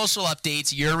 So social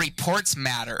updates. Your reports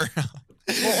matter.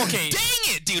 well, okay.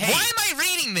 Dang it, dude! Hey. Why am I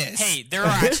reading this? Hey,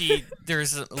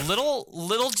 there's a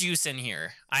little juice in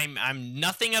here. I'm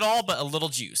nothing at all but a little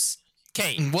juice.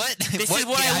 Okay, what? This is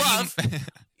what yeah,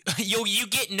 I mean- you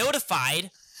get notified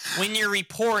when your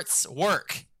reports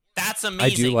work. That's I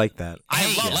amazing. do like that. I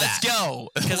hey, love let's that. go.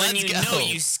 Because then Let's you go. know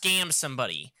you scammed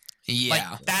somebody. Yeah.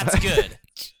 Like that's good.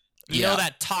 You Yeah. know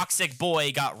that toxic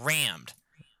boy got rammed.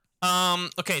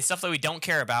 Okay, stuff that we don't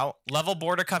care about. Level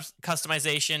border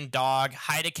customization, dog.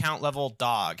 Hide account level,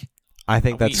 dog. I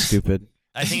think that's We- stupid.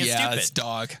 I think it's yeah, stupid. it's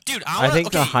dog. Dude, I think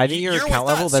okay, the hiding your you're account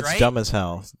with level, us, that's right? dumb as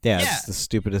hell. Yeah, Yeah. it's the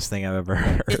stupidest thing I've ever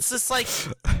heard. It's just like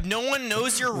no one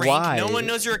knows your rank. Why? No one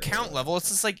knows your account level. It's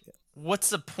just like, what's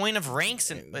the point of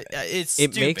ranks? And it's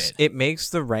it stupid. makes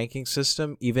the ranking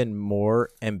system even more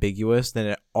ambiguous than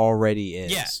it already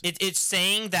is. Yeah, it's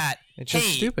saying that It's just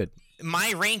hey, stupid.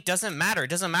 my rank doesn't matter. It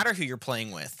doesn't matter who you're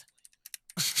playing with.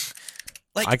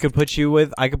 Like I could put you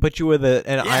with an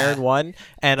Yeah. Iron 1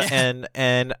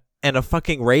 and a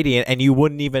fucking Radiant and you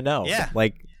wouldn't even know. Yeah.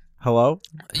 Like, hello?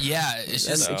 Yeah, it's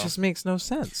And just it just makes no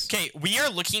sense. okay, we are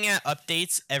looking at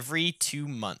updates every 2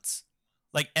 months.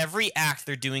 Like every act,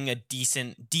 they're doing a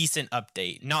decent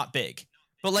update, not big,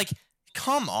 but like,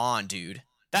 come on, dude,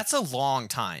 that's a long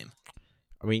time.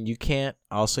 I mean, you can't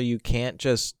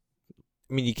just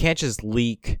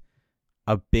leak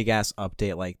a big ass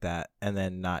update like that and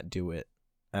then not do it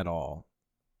at all.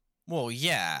 Well,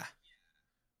 yeah.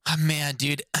 oh, man,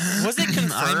 dude. Was it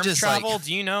confirmed I'm just travel? like,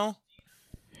 Do you know?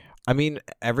 I mean,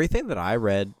 everything that I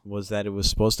read was that it was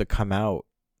supposed to come out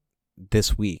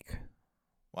this week.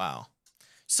 Wow.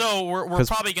 So we're 'Cause-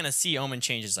 probably gonna see Omen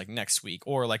changes like next week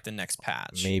or like the next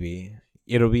patch. Maybe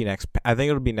it'll be next. I think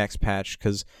it'll be next patch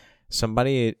because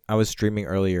somebody I was streaming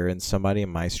earlier and somebody in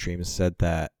my stream said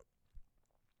that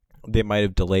they might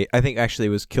have delayed. I think actually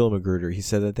it was Kill Magruder. He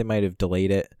said that they might have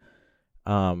delayed it,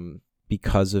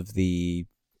 because of the,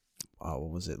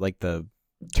 what was it, like the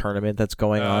tournament that's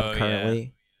going on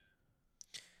currently.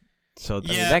 So I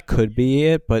mean, that could be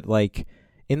it, but like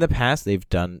in the past they've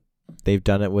done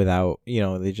it without,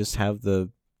 they just have the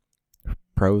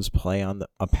pros play on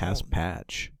a past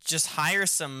patch. Just hire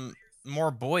some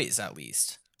more boys at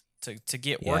least to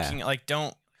get working. Like,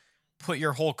 don't put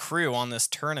your whole crew on this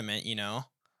tournament.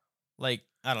 Like,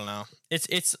 I don't know.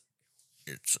 It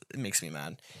makes me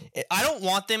mad. I don't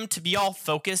want them to be all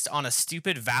focused on a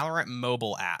stupid Valorant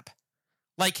mobile app.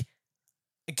 Like,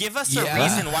 give us a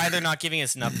reason why they're not giving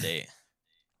us an update.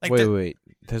 Like, wait.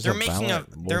 They're making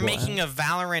a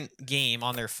Valorant game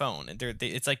on their phone.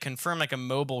 It's like confirmed like a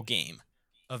mobile game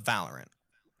of Valorant.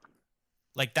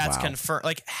 Like, that's confirmed.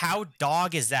 Like, how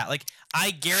dog is that? Like,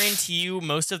 I guarantee you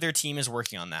most of their team is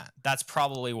working on that. That's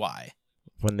probably why.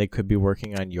 When they could be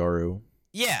working on Yoru.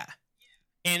 Yeah.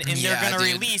 And they're going to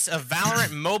release a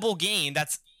Valorant mobile game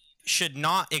that should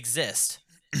not exist.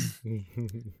 In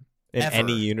ever.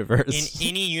 any universe. In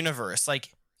any universe. Like,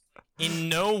 in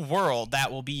no world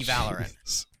that will be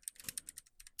Valorant.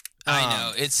 I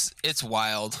know. It's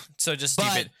wild. So just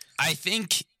but stupid. I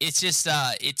think it's just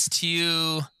it's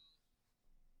too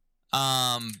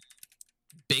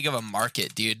big of a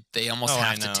market, dude. They almost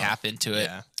have to tap into it.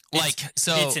 Yeah. Like,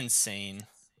 it's insane.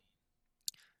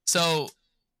 So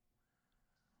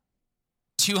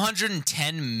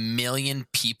 210 million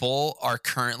people are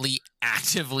currently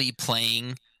actively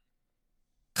playing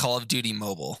Call of Duty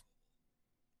Mobile.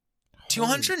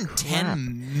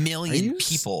 210 million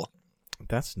people.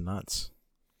 That's nuts.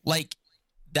 Like,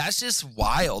 that's just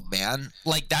wild, man.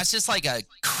 Like, that's just like a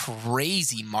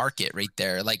crazy market right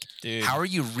there. Like, dude, how are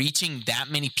you reaching that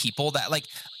many people that, like,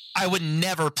 I would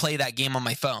never play that game on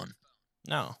my phone.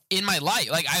 No. In my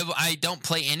life. Like, I don't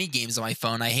play any games on my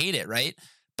phone. I hate it, right?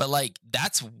 But, like,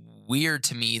 that's weird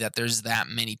to me that there's that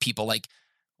many people. Like,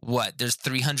 what? There's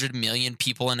 300 million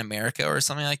people in America or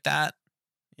something like that?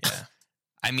 Yeah.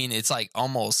 I mean, it's like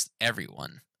almost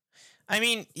everyone. I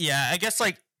mean, yeah, I guess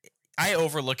like I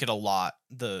overlook it a lot,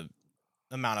 the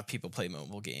amount of people play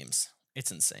mobile games.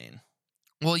 It's insane.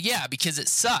 Well, yeah, because it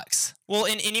sucks. Well,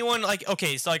 and anyone like,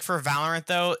 okay, so like for Valorant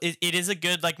though, it is a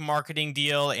good like marketing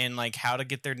deal and like how to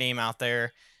get their name out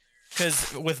there.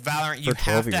 Because with Valorant, you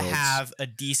have to have a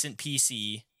decent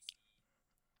PC.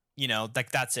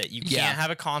 Like that's it. You can't have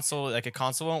a console. Like a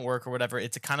console won't work or whatever.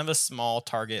 It's a kind of a small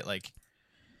target. Like,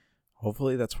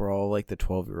 hopefully that's where all like the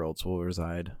 12-year-olds will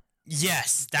reside.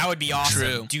 Yes, that would be awesome.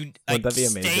 True. Dude, Wouldn't that be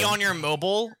amazing? Stay on your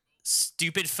mobile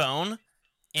stupid phone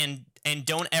and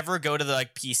don't ever go to the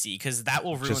like PC because that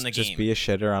will ruin the game. Just be a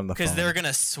shitter on the phone. Because they're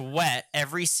gonna sweat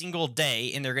every single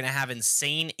day and they're gonna have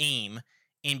insane aim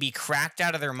and be cracked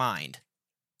out of their mind.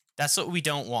 That's what we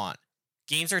don't want.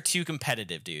 Games are too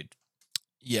competitive, dude.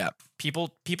 Yeah. People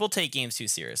take games too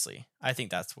seriously. I think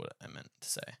that's what I meant to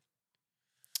say.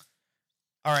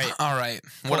 All right.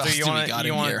 What else do we got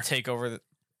in here? To take over?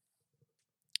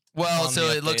 Well, so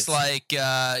it looks like,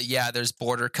 there's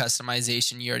border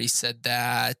customization. You already said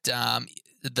that.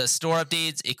 The store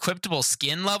updates, equipable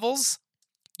skin levels.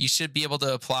 You should be able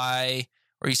to apply,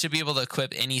 or you should be able to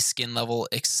equip any skin level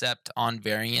except on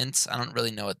variants. I don't really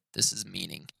know what this is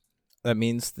meaning. That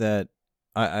means that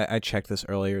I checked this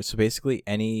earlier. So basically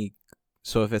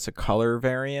so if it's a color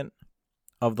variant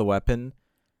of the weapon,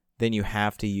 then you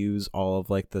have to use all of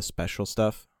like the special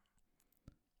stuff.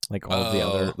 Like all of the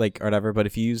other, like or whatever. But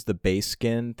if you use the base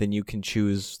skin, then you can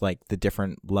choose like the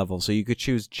different levels. So you could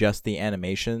choose just the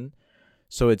animation.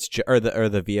 So it's or the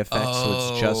VFX.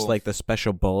 So it's just like the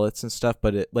special bullets and stuff.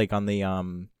 But it like on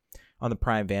the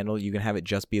Prime Vandal, you can have it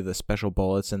just be the special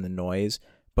bullets and the noise.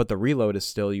 But the reload is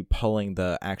still you pulling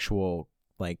the actual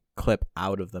like clip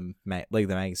out of the the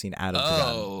magazine out of the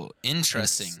gun. Oh,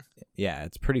 interesting.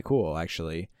 It's pretty cool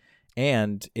actually.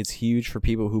 And it's huge for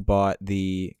people who bought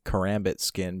the Karambit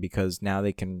skin because now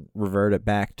they can revert it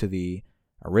back to the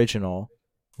original,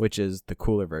 which is the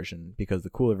cooler version, because the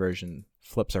cooler version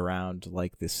flips around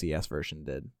like the CS version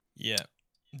did. Yeah.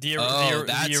 The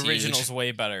that's original's huge.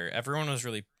 Way better. Everyone was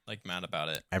really like mad about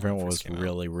it. Everyone was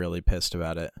really, really pissed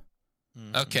about it.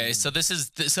 Okay, so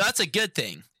that's a good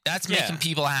thing. That's making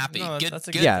people happy. No, good. that's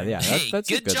a good. good Yeah. Hey, That's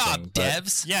good a good job, thing,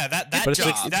 devs. Yeah, that But it's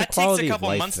job a that takes quality a of couple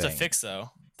life months to thing. fix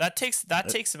though. That takes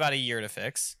about a year to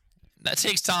fix. That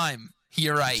takes time.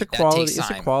 You're right. It's a that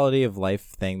takes quality time. of life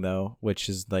thing though, which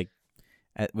is like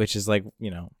which is like,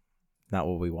 not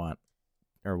what we want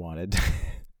or wanted.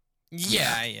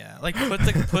 Yeah. Like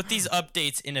put these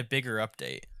updates in a bigger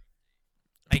update.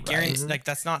 I guarantee like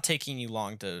that's not taking you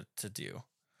long to do.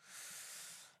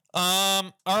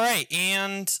 All right,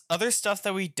 and other stuff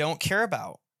that we don't care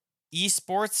about.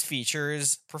 Esports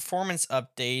features, performance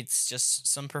updates, just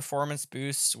some performance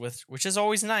boosts which is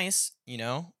always nice,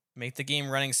 make the game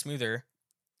running smoother.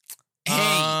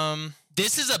 Hey,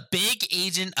 this is a big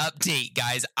agent update,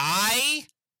 guys. I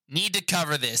need to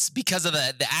cover this because of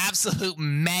the absolute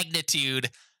magnitude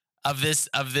of this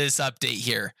update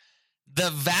here. The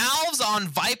valves on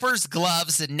Viper's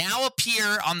gloves now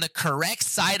appear on the correct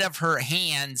side of her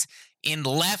hands in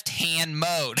left-hand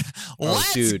mode.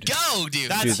 Let's dude. go,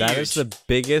 dude. That's That huge. is the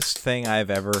biggest thing I've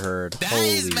ever heard. That Holy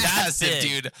is massive,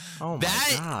 big. dude. Oh my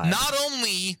That god. not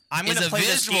only I'm is gonna a play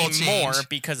this visual game change, more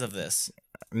because of this.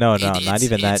 No, it's- not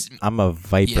even that. it's- I'm a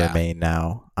Viper yeah. main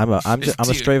now. I'm a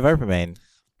Dude. straight Viper main.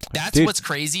 that's Dude, what's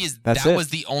crazy is that's that it. was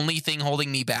the only thing holding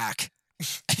me back.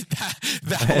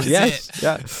 that was Yes, it.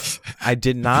 yeah. I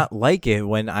did not like it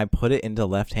when I put it into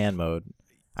left-hand mode.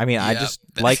 I mean, I Yep. just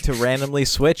like to randomly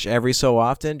switch every so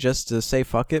often just to say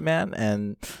fuck it, man.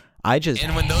 And I just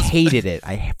And when those- hated it.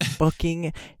 I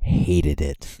fucking hated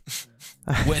it.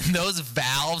 When those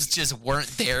valves just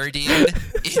weren't there, dude,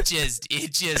 it just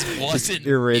wasn't.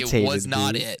 It was Irritated,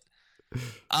 not dude. it.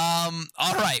 All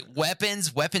right.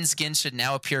 Weapon skins should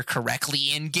now appear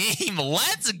correctly in game.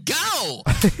 Let's go.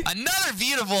 Another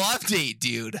beautiful update,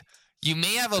 dude. You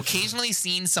may have occasionally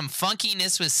seen some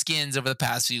funkiness with skins over the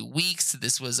past few weeks.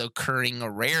 This was occurring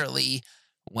rarely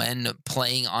when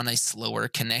playing on a slower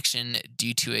connection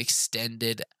due to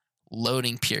extended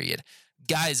loading period.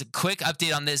 Guys, a quick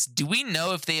update on this. Do we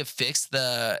know if they have fixed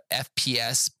the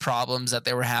FPS problems that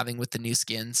they were having with the new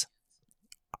skins?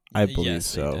 I believe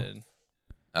Yes, they so. did.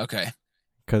 Okay.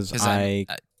 Because 'Cause I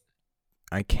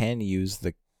can use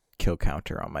the kill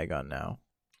counter on my gun now.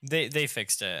 They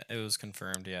fixed it. It was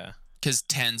confirmed, yeah. Because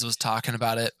Tens was talking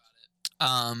about it.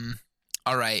 All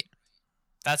right.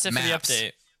 That's it Maps. for the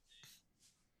update.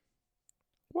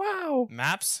 Wow.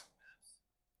 Maps?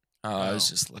 Oh, I was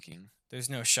Oh. just looking. There's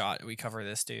no shot we cover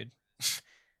this, dude.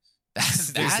 That's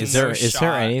Is no there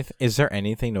shot. is there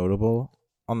anything notable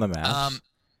on the maps?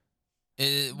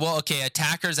 Well, okay.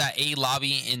 Attackers at A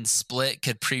lobby in Split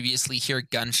could previously hear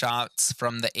gunshots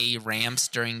from the A ramps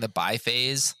during the buy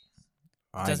phase.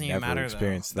 I Doesn't even never matter.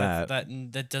 experienced though. that.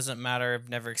 That doesn't matter. I've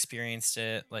never experienced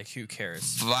it. Like, who cares?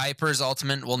 Viper's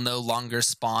ultimate will no longer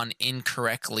spawn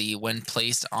incorrectly when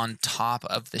placed on top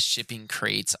of the shipping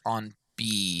crates on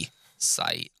B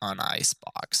site on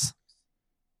Icebox.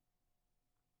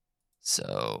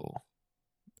 So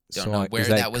don't know where is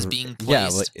that was being Yeah,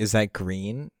 placed. like, is that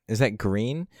green? Is that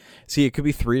green? See, it could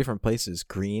be 3 different places.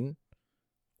 Green.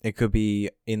 It could be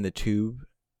in the tube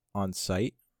on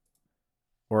site,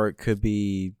 or it could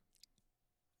be.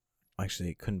 Actually,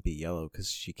 it couldn't be yellow because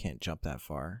she can't jump that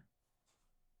far.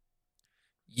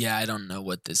 Yeah, I don't know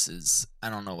what this is. I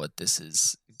don't know what this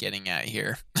is getting at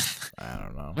here. I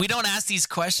don't know. We don't ask these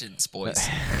questions, boys.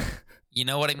 You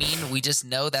know what I mean? We just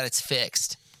know that it's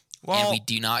fixed, and Well, we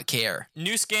do not care.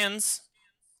 new skins.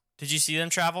 Did you see them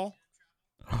travel?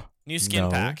 New skin No.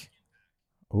 pack.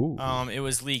 Ooh. It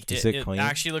was leaked. Is it clean?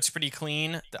 actually looks pretty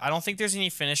clean. I don't think there's any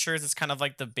finishers. It's kind of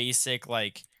like the basic,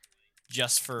 like,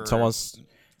 just for It's almost.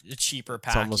 a cheaper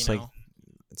pack. It's almost you like. know?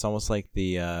 It's almost like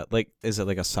the is it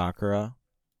like a Sakura?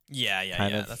 Yeah.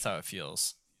 kind of. That's how it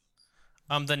feels.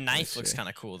 The knife looks see. kind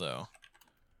of cool though.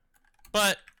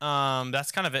 But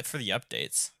that's kind of it for the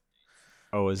updates.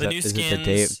 Oh, is The that new is it the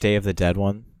skins- Day of the Dead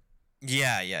one?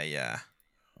 Yeah.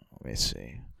 Let me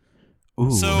see.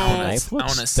 Ooh, So- the I knife wanna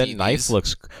looks. see The knife these.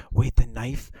 looks. Wait, the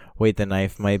knife. Wait, the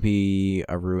knife might be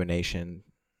a ruination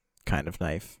kind of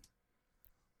knife.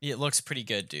 It looks pretty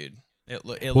good, dude. It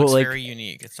Well, looks like- very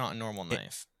unique. It's not a normal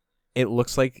knife. It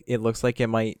looks like it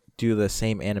might do the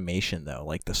same animation though,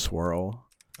 like the swirl,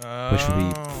 which would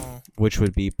be- Oh. which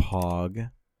would be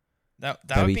Pog. That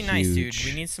that'd would be be nice, dude. We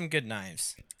huge. need some good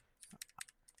knives.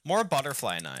 More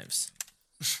butterfly knives.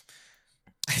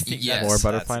 I think Yes. More that's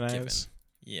butterfly a given. knives.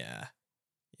 Yeah.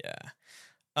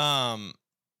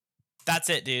 That's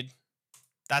it, dude.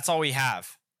 That's all we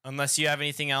have. Unless you have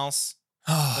anything else.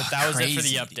 Oh, But that was it for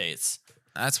the crazy. updates.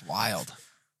 That's wild.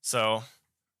 So,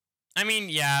 I mean,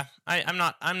 yeah, I'm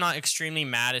not extremely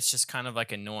mad. It's just kind of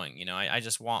like annoying, you know. I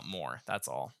just want more. That's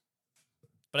all.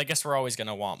 But I guess we're always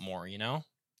gonna want more, you know.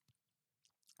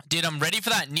 Dude, I'm ready for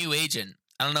that new agent.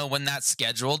 I don't know when that's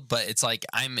scheduled, but it's like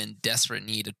I'm in desperate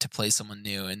need to play someone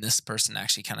new, and this person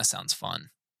actually kind of sounds fun.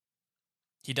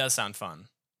 He does sound fun.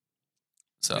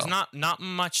 So There's not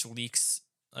much leaks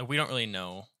we don't really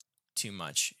know too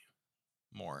much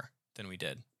more than we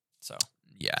did. So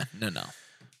Yeah,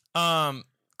 no.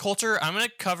 Coulter, I'm gonna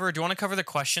cover. Do you want to cover the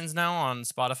questions now on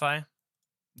Spotify?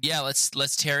 Yeah,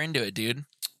 let's tear into it, dude.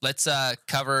 Let's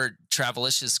cover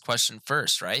Travelicious question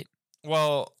first, right?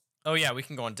 Well, oh yeah, we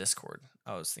can go on Discord.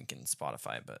 I was thinking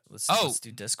Spotify, but let's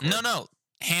do Discord. No.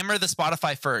 Hammer the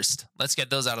Spotify first. Let's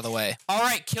get those out of the way. All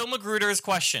right, Kill Magruder's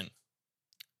question.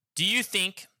 Do you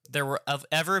think there will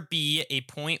ever be a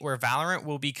point where Valorant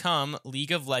will become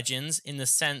League of Legends in the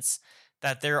sense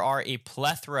that there are a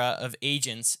plethora of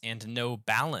agents and no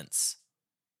balance?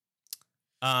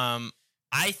 I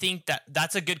think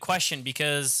that's a good question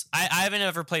because I haven't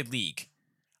ever played League.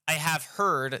 I have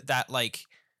heard that like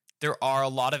there are a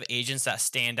lot of agents that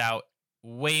stand out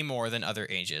way more than other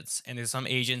agents, and there's some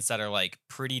agents that are like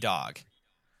pretty dog.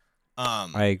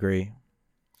 I agree.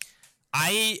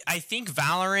 I think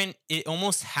Valorant, it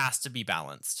almost has to be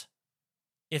balanced.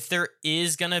 If there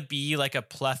is gonna be like a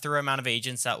plethora amount of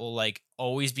agents that will like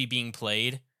always be being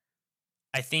played,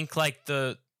 I think like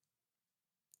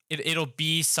it'll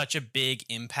be such a big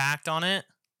impact on it.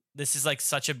 This is like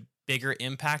such a bigger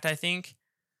impact, I think.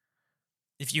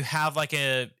 If you have like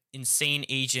a insane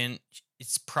agent,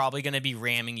 it's probably going to be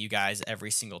ramming you guys every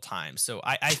single time. So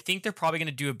I think they're probably going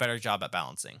to do a better job at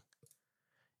balancing.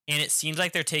 And it seems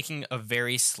like they're taking a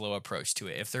very slow approach to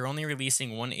it. If they're only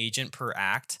releasing one agent per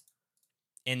act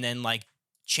and then like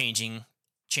changing,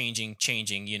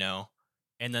 you know,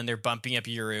 and then they're bumping up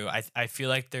Yoru, I feel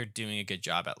like they're doing a good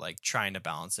job at like trying to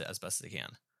balance it as best they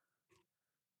can.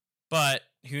 But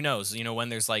who knows? You know, when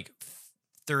there's like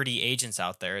 30 agents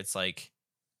out there, it's like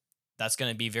that's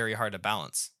going to be very hard to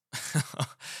balance.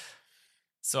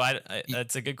 So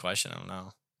that's a good question. I don't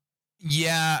know.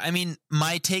 Yeah, I mean,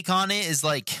 my take on it is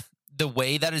like the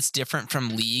way that it's different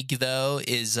from League though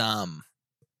is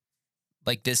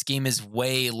like this game is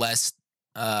way less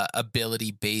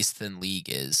ability based than League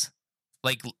is.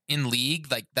 Like in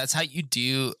League, like that's how you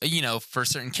do, you know, for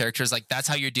certain characters, like that's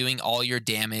how you're doing all your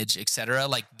damage, etc.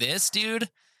 Like this, dude,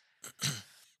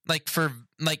 like for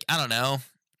like I don't know,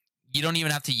 you don't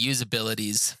even have to use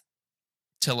abilities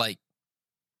to like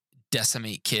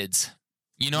decimate kids.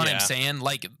 You know what I'm saying?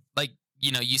 Like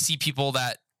you know, you see people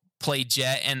that play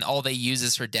Jet and all they use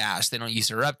is her dash. They don't use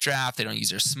her updraft. They don't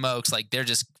use her smokes. Like they're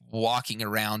just walking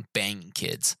around banging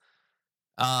kids.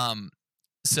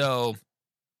 So,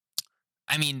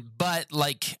 I mean, but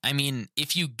like, I mean,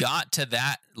 if you got to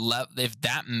that level, if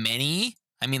that many,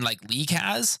 I mean, like League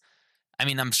has, I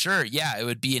mean, I'm sure, yeah, it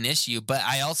would be an issue. But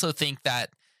I also think that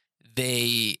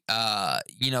they,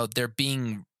 you know, they're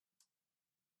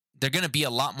going to be a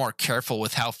lot more careful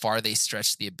with how far they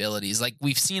stretch the abilities. Like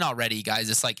we've seen already, guys,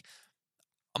 it's like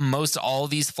most all of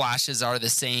these flashes are the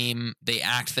same. They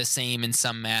act the same in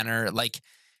some manner. Like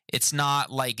it's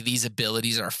not like these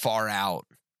abilities are far out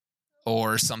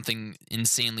or something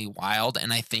insanely wild.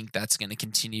 And I think that's going to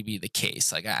continue to be the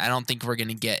case. Like I don't think we're going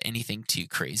to get anything too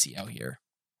crazy out here.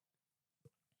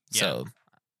 Yeah. So,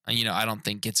 you know, I don't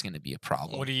think it's going to be a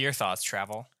problem. What are your thoughts,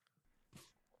 Travel?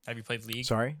 Have you played League?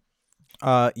 Sorry?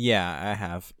 Yeah, I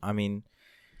have. I mean,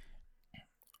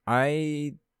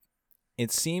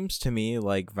 it seems to me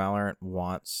like Valorant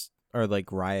wants, or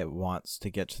like Riot wants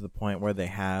to get to the point where they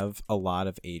have a lot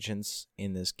of agents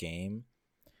in this game.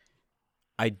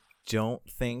 I don't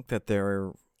think that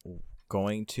they're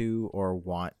going to or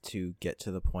want to get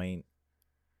to the point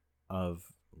of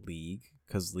League,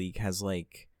 because League has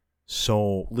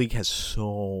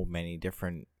so many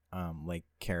different like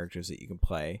characters that you can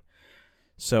play.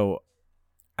 So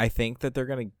I think that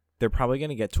they're probably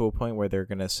gonna get to a point where they're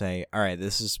gonna say, all right,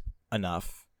 this is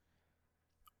enough.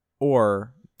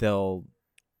 Or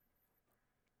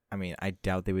I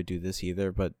doubt they would do this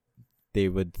either, but they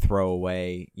would throw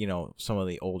away, you know, some of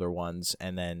the older ones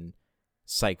and then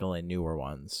cycle in newer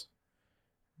ones.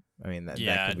 I mean, that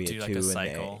could be do a like two. a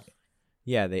cycle.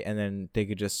 And then they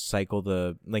could just cycle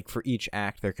for each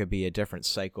act, there could be a different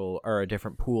cycle or a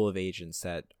different pool of agents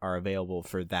that are available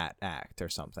for that act or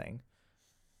something.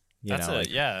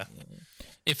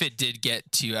 If it did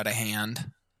get too out of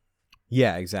hand.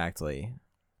 Yeah, exactly.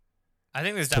 I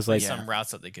think there's definitely some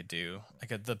routes that they could do,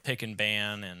 like the pick and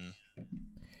ban and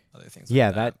other things.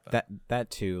 Yeah, like that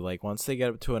too. Like once they get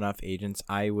up to enough agents,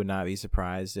 I would not be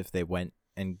surprised if they went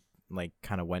and like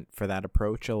kind of went for that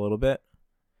approach a little bit,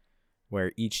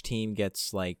 where each team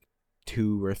gets like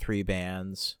 2 or 3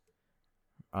 bans,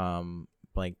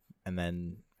 like, and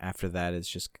then after that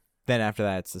it's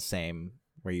the same,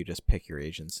 where you just pick your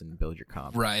agents and build your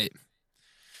comp. Right.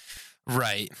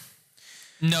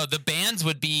 No, the bans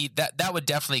would be that would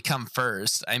definitely come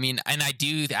first. I mean, and I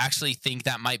do actually think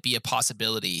that might be a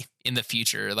possibility in the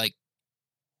future. Like,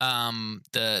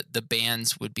 the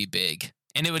bans would be big,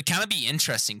 and it would kind of be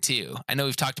interesting too. I know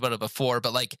we've talked about it before,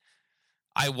 but like,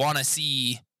 I want to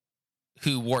see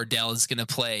who Wardell is going to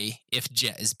play if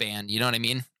Jet is banned. You know what I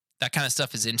mean? That kind of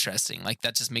stuff is interesting. Like,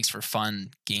 that just makes for fun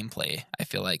gameplay, I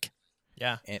feel like.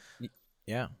 Yeah.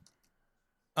 Yeah.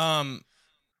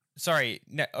 Sorry.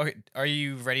 Okay, are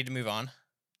you ready to move on?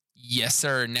 Yes,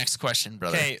 sir. Next question,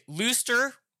 brother. Okay,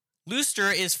 Looster. Looster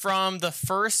is from the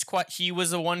first. He was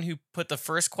the one who put the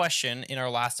first question in our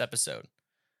last episode.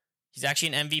 He's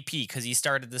actually an MVP because he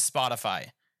started the Spotify.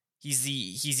 He's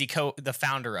the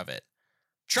founder of it.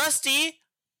 Trusty.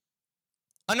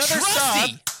 Another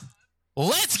Trusty! sub.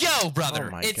 Let's go, brother.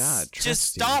 Oh my It's God, just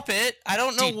Trusty. stop it. I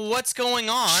don't know Dude, what's going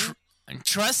on.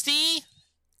 Trusty,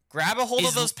 Grab a hold is-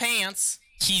 of those pants.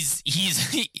 he's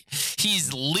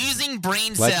losing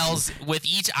brain Let's- cells with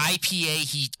each IPA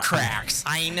he cracks.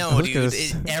 I know, Look at dude.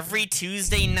 this. Every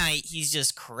Tuesday night, he's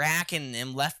just cracking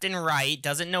them left and right,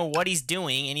 doesn't know what he's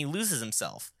doing, and he loses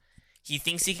himself. He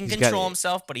thinks he can He's got control it.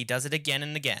 himself, but he does it again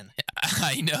and again.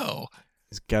 I know.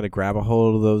 He's got to grab a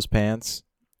hold of those pants,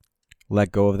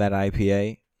 let go of that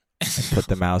IPA, and put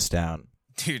the mouse down.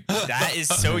 Dude, that is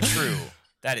so true.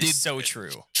 That is Dude, so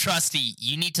true. Trusty,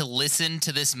 you need to listen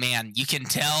to this man. You can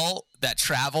tell that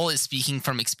Travel is speaking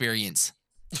from experience,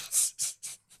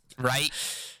 right?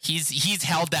 He's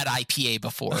held that IPA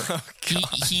before. Oh,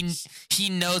 He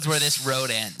knows where this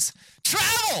road ends.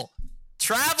 Travel,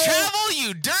 Travel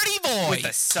you dirty boy. with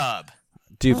a sub.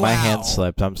 Dude, my Wow. hand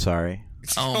slipped. I'm sorry.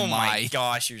 Oh my my.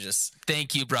 gosh, you're just.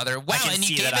 Thank you, brother. Wow, I can and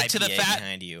see you gave that it to the IPA fat.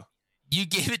 behind you. You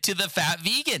gave it to the fat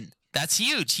vegan. That's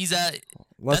huge.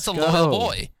 Let's That's a go. loyal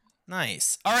boy.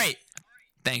 Nice. All right.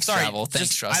 Thanks, Sorry. Travel. Thanks,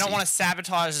 just, Trusty. I don't want to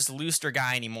sabotage this Looster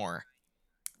guy anymore.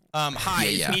 Hi,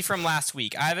 Yeah. it's me from last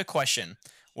week. I have a question.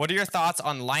 What are your thoughts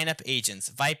on lineup agents,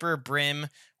 Viper, Brim,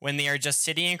 when they are just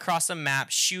sitting across a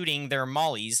map shooting their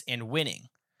mollies and winning?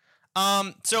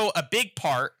 So a big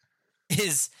part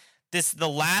is the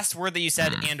last word that you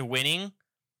said, and winning.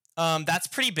 That's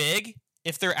pretty big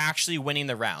if they're actually winning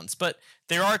the rounds. But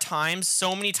there are times,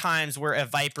 so many times, where a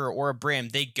Viper or a Brim,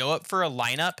 they go up for a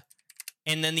lineup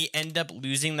and then they end up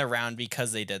losing the round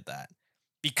because they did that.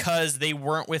 Because they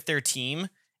weren't with their team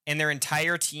and their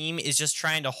entire team is just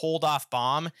trying to hold off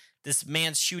bomb. This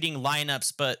man's shooting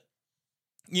lineups, but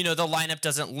the lineup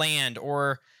doesn't land,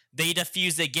 or they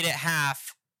defuse, they get it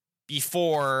half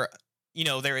before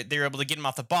they're able to get him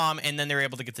off the bomb, and then they're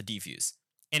able to get the defuse.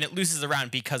 And it loses the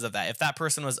round because of that. If that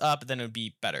person was up, then it would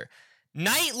be better.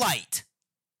 Nightlight,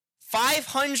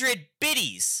 500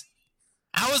 biddies.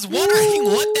 I was wondering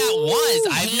what that was.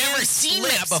 I've Hand never seen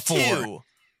that slips, before. too.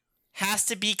 Has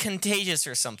to be contagious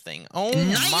or something. Oh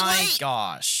Nightlight? my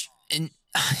gosh. And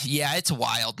yeah, it's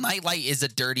wild. Nightlight is a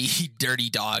dirty, dirty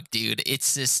dog, dude.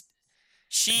 It's just,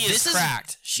 She This is is-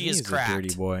 cracked. She is He's cracked. a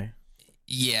dirty boy.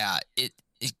 yeah,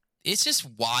 it's just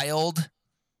wild.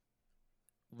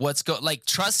 Like,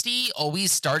 Trusty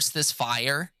always starts this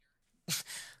fire,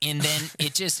 and then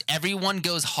everyone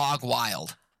goes hog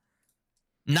wild.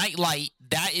 Nightlight,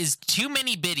 that is too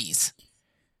many biddies.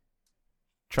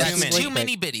 Trusty's That's like too that-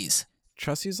 many biddies.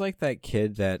 Trusty's like that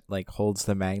kid that like holds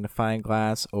the magnifying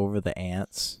glass over the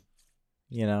ants.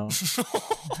 You know,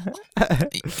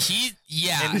 He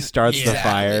he starts the exactly.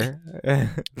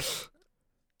 fire.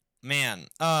 Man.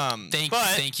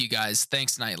 Thank you guys.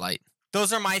 Thanks, Nightlight.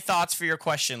 Those are my thoughts for your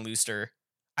question, Looster.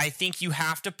 I think you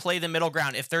have to play the middle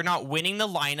ground. If they're not winning the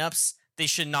lineups, they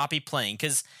should not be playing.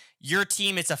 Because your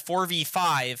team, it's a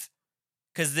 4v5.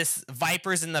 Because this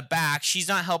Viper's in the back. She's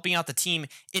not helping out the team.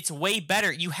 It's way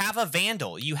better. You have a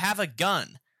Vandal. You have a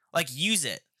gun. Like, use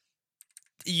it.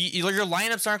 Your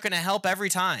lineups aren't going to help every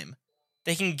time.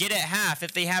 They can get it half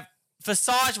if they have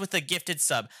Visage with a gifted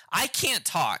sub. I can't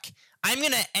talk. I'm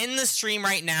going to end the stream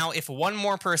right now. If one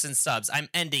more person subs, I'm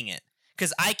ending it.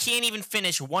 Because I can't even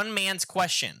finish one man's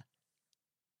question.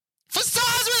 Visage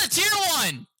with a tier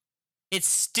 1. It's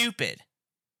stupid.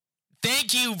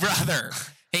 Thank you, brother.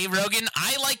 Hey, Rogan,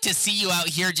 I like to see you out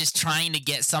here just trying to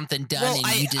get something done, Well,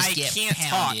 and you just I get can't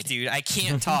pounded. talk, dude. I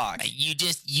can't talk. You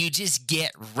just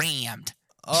get rammed.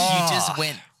 Oh. You just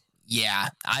went. Yeah,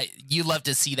 you love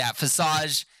to see that.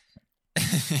 Visage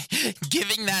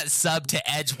giving that sub to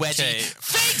Edge Wedgie. Okay.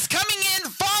 Fakes coming in,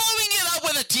 following it up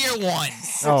with a tier 1.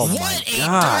 Oh my What a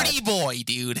God. dirty boy,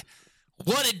 dude.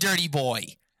 What a dirty boy.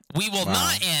 We will Wow.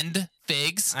 not end,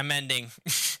 Figs. I'm ending.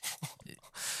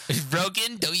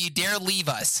 Rogan, don't you dare leave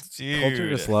us. Culture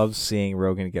just loves seeing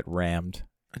Rogan get rammed.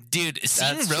 Dude,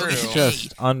 seeing That's Rogan, true. It's hey,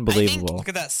 just unbelievable. Look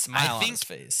at that smile on think- his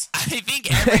face. I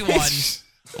think everyone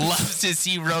loves to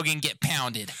see Rogan get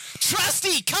pounded.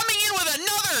 Trusty coming in with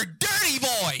another dirty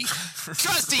boy.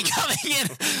 Trusty coming in.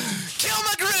 Kill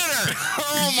Magruder.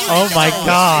 Oh my know,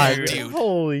 god. dude.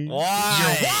 Holy.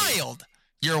 Why? You're wild.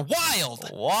 You're wild.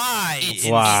 Why? It's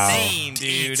Wow. insane,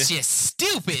 dude. It's just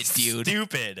stupid, dude.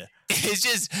 Stupid. It's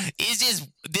just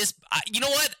this. You know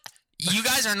what? You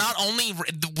guys are not only.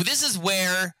 This is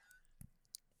where.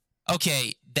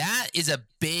 Okay, that is a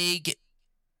big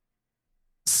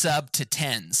sub to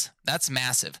tens. That's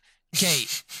massive. Okay,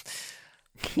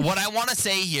 what I want to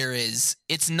say here is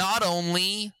it's not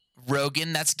only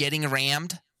Rogan that's getting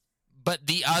rammed, but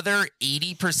the other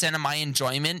 80% of my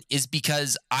enjoyment is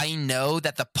because I know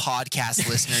that the podcast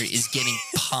listener is getting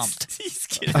pumped. He's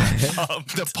getting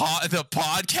pumped. The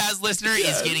podcast listener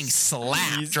is getting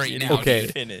slapped He's right getting now. Okay.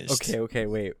 finished. Okay,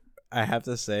 wait. I have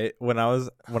to say, when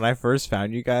I first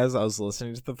found you guys, I was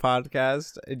listening to the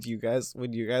podcast, and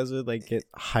when you guys would like get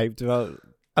hyped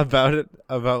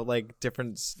about like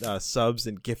different subs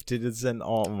and gifteds and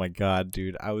oh my god,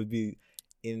 dude, I would be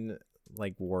in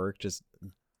like work just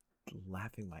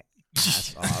laughing my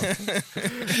ass off.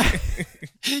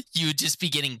 You would just be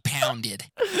getting pounded.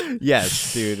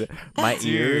 Yes, dude. My Dude,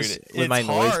 ears with it's my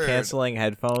noise hard. canceling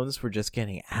headphones were just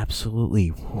getting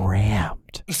absolutely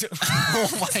rammed. Oh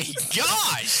my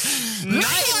gosh!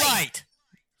 Nightlight,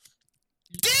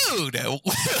 dude, Oh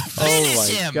finish my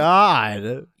him!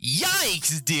 god.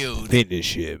 Yikes, dude!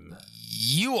 Finish him.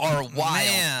 You are wild.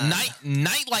 Man.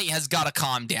 Nightlight has got to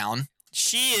calm down.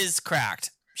 She is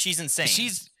cracked. She's insane.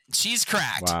 She's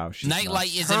cracked. Wow, she's Nightlight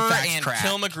nuts. is her in fact and cracked.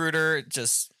 Kill Magruder,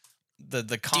 just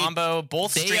the combo.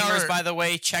 Both they streamers, are- by the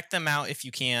way. Check them out if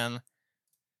you can.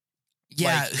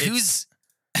 Yeah, like, whose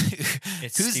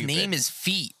It's whose stupid. name is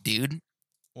Feet, dude?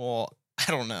 Well, I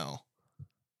don't know.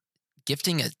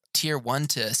 Gifting a tier 1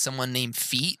 to someone named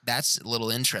Feet? That's a little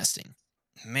interesting.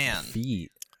 Man.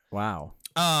 Feet. Wow.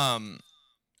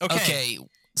 Okay.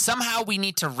 Somehow we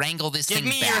need to wrangle this Give thing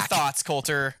me back. your thoughts,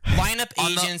 Coulter. Lineup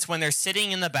On the- agents when they're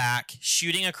sitting in the back,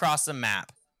 shooting across the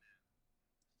map.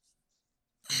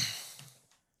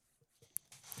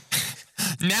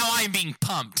 Now I'm being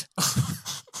pumped. Oh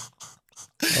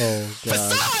god.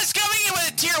 Facades coming in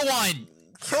with a tier 1.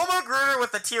 Kill Magruder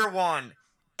with a tier 1.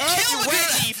 Edge Kill Magruder.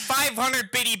 Wedgie,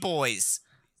 500 bitty boys.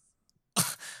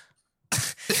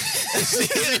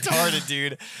 It's retarded,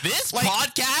 dude. This Like-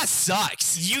 podcast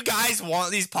sucks. You guys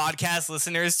want these podcast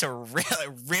listeners to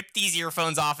rip these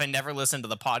earphones off and never listen to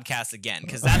the podcast again,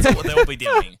 because that's what they'll be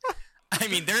doing. I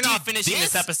mean, they're not Dude, finishing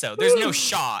this this- episode. There's no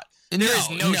shot. There is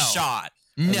no shot.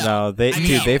 No. No, I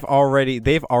mean- they've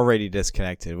already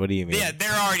disconnected. What do you mean? Yeah,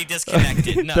 they're already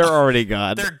disconnected. No, They're already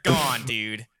gone. they're gone,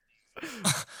 dude.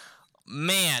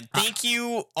 Man, thank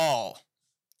you all.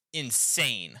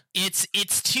 Insane. It's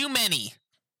too many.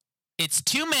 It's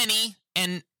too many,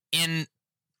 and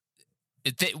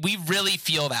we really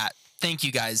feel that. Thank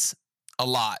you guys a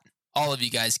lot, all of you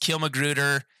guys. Kill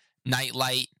Magruder,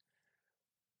 Nightlight.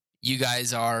 You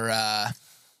guys are a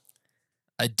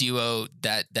duo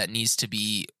that needs to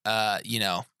be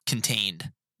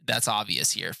contained. That's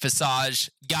obvious here. Fasage,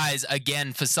 guys,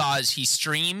 again, Fasage, he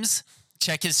streams.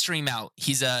 Check his stream out.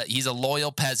 He's a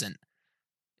loyal peasant,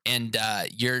 and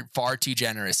you're far too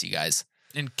generous, you guys.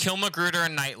 And Kill Magruder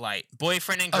and Nightlight.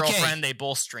 Boyfriend and Okay. girlfriend, they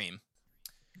both stream.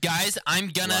 Guys, I'm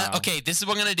gonna Wow. okay, this is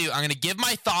what I'm gonna do. I'm gonna give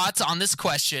my thoughts on this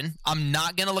question. I'm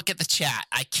not gonna look at the chat.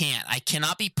 I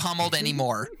cannot be pummeled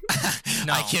anymore.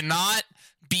 No. I cannot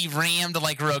be rammed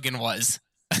like Rogan was.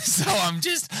 So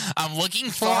I'm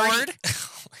looking forward.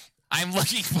 I'm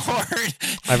looking forward.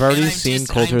 I've already and I'm seen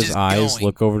just- Coulter's I'm just eyes going.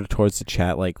 look over towards the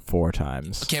chat like 4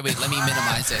 times. Okay, wait, let me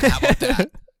minimize it. How about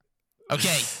that?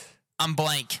 Okay, I'm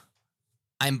blank.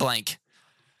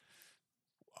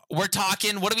 We're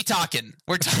talking. What are we talking?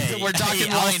 We're talking. We're talking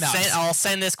lineups. I'll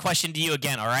send this question to you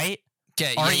again, all right?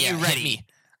 Okay, Are yeah, you hit ready? me.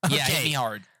 Yeah, hit Okay. me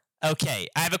hard. Okay,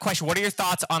 I have a question. What are your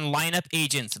thoughts on lineup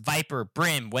agents, Viper,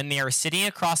 Brim, when they are sitting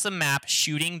across the map,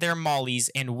 shooting their mollies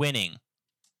and winning?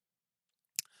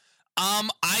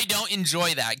 I don't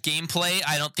enjoy that gameplay.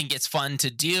 I don't think it's fun to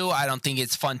do. I don't think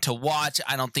it's fun to watch.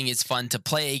 I don't think it's fun to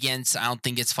play against. I don't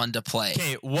think it's fun to play.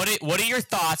 Okay, what are your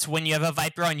thoughts when you have a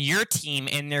Viper on your team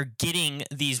and they're getting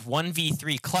these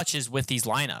 1v3 clutches with these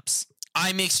lineups?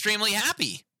 I'm extremely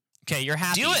happy. Okay, you're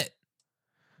happy. Do it.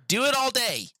 Do it all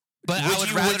day. But Would I would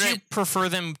you, rather would you prefer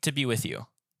them to be with you?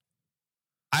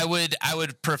 I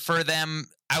would prefer them.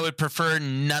 I would prefer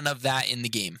none of that in the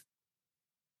game.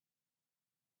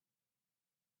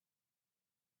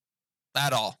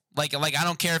 At all. Like I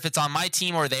don't care if it's on my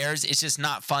team or theirs. It's just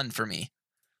not fun for me.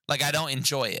 Like, I don't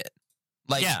enjoy it.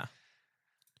 Like, yeah.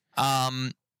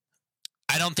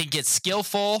 I don't think it's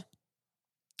skillful.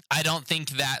 I don't think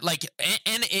that, like,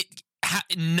 and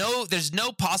there's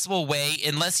no possible way,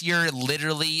 unless you're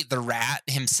literally the rat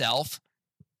himself,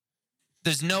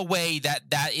 there's no way that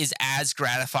is as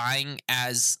gratifying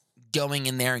as going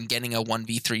in there and getting a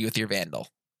 1v3 with your Vandal.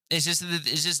 It's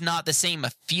just not the same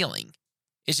feeling.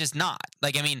 It's just not.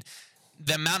 Like, I mean,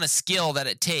 the amount of skill that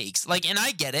it takes, like, and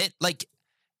I get it. Like,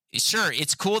 sure,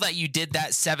 it's cool that you did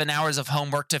that 7 hours of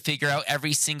homework to figure out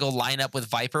every single lineup with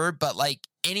Viper, but like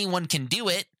anyone can do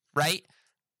it, right?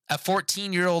 A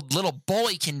 14-year-old little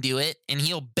boy can do it, and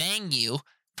he'll bang you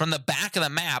from the back of the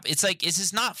map. It's like, it's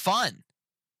just not fun.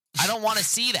 I don't want to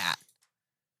see that.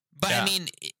 But Yeah. I mean,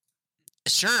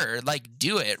 sure, like,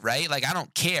 do it, right? Like, I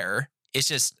don't care. It's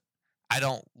just, I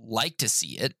don't like to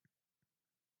see it.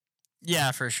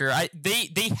 Yeah, for sure.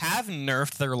 They have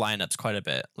nerfed their lineups quite a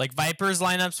bit. Like Viper's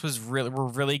lineups were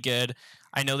really good.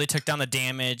 I know they took down the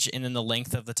damage and then the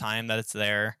length of the time that it's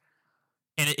there,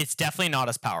 and it's definitely not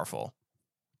as powerful.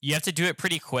 You have to do it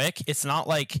pretty quick. It's not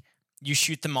like you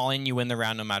shoot them all and you win the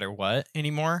round no matter what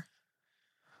anymore.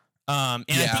 And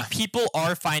I think people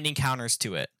are finding counters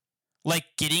to it, like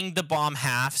getting the bomb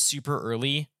half super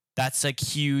early. That's like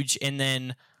huge, and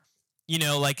then, you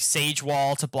know, like Sage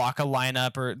Wall to block a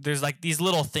lineup, or there's like these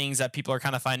little things that people are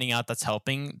kind of finding out that's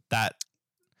helping that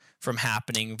from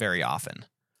happening very often.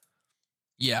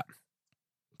 Yeah.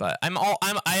 But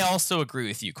I also agree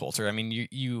with you, Coulter. I mean,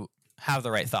 you have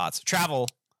the right thoughts. Travel,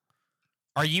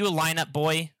 are you a lineup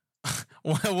boy?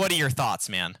 What are your thoughts,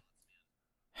 man?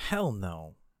 Hell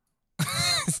no.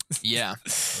 Yeah.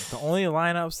 The only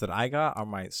lineups that I got are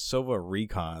my Sova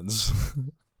recons.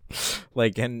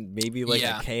 Like, and maybe like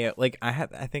a KO. Like, I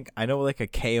think I know like a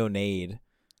KO nade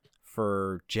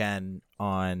for Gen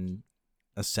on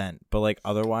Ascent, but like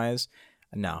otherwise,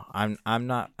 no. I'm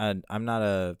not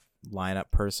a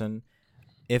lineup person.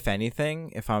 If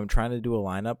anything, if I'm trying to do a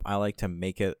lineup, I like to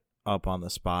make it up on the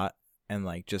spot and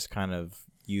like just kind of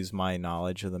use my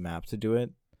knowledge of the map to do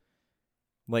it.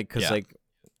 Like, cause like,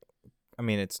 I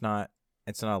mean, it's not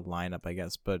a lineup, I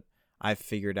guess, but I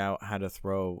figured out how to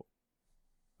throw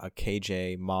a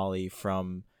KJ Molly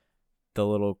from the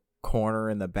little corner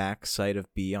in the back side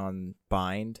of B on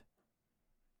bind,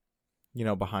 you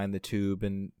know, behind the tube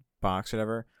and box,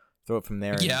 whatever. Throw it from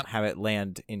there and have it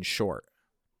land in short.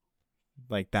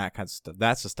 Like that kind of stuff.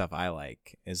 That's the stuff I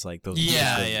like, is like those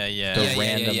the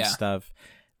random stuff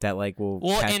that like will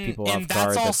catch people off guard.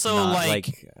 That's also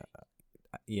like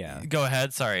Go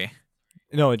ahead, sorry.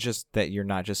 No, it's just that you're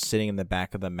not just sitting in the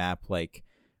back of the map like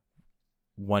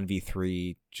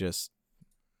 1v3 just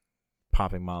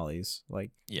popping mollies.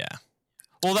 Like, yeah.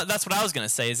 Well, that's what I was gonna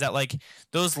say, is that like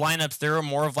those lineups, they're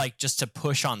more of like just to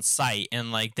push on site,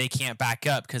 and like they can't back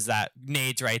up because that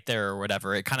nade's right there or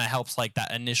whatever. It kind of helps like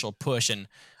that initial push, and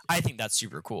I think that's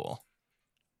super cool.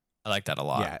 I like that a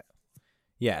lot.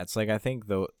 Yeah. It's like, I think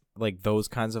though, like those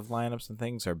kinds of lineups and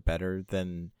things are better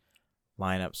than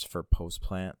lineups for post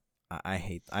plant.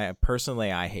 I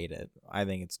personally hate it. I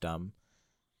think it's dumb.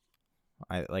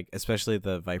 I like, especially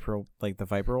the Viper. Like the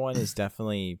Viper one is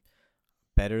definitely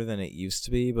better than it used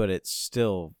to be, but it's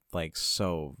still like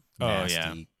so nasty.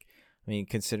 I mean,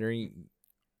 considering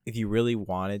if you really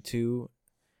wanted to,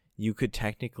 you could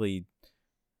technically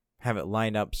have it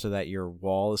lined up so that your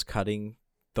wall is cutting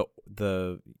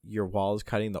the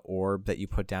orb that you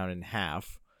put down in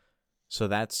half. So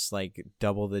that's like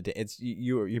double the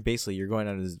you're basically you're going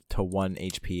down to 1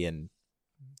 HP in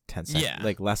 10 seconds,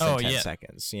 like less than 10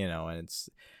 seconds, you know,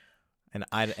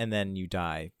 and then you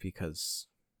die because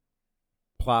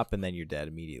plop, and then you're dead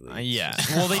immediately.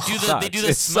 Well, they do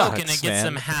the smoke, and it gets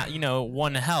them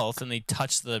 1 health, and they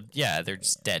touch they're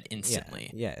just dead instantly.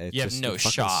 You have no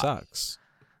shot. Sucks.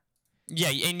 Yeah,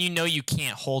 and you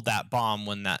can't hold that bomb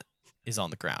when that is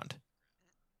on the ground.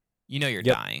 You're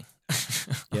dying.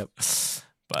 Yep.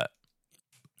 But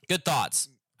good thoughts.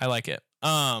 I like it.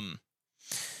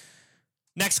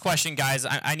 Next question, guys.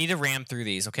 I need to ram through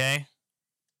these, okay?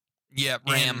 Yeah,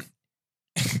 ram.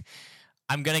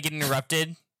 I'm gonna get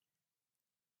interrupted.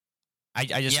 I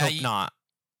just hope not.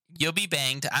 You'll be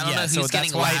banged. I don't know who's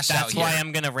getting lashed out here. That's why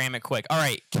I'm gonna ram it quick. All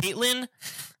right, Caitlyn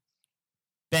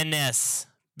Benz.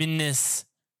 Caitlyn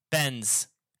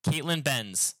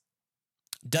Benz.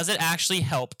 Does it actually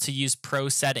help to use pro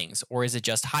settings, or is it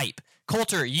just hype?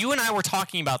 Coulter, you and I were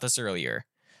talking about this earlier.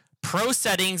 Pro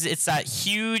settings, it's that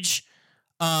huge,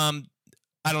 I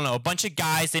don't know, a bunch of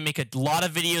guys, they make a lot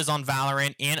of videos on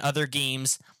Valorant and other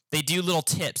games. They do little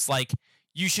tips like,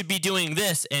 you should be doing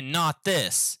this and not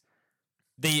this.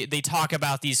 They talk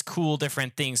about these cool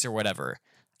different things or whatever.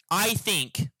 I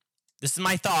think this is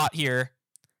my thought here.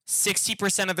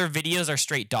 60% of their videos are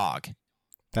straight dog.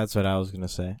 That's what I was gonna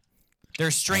say.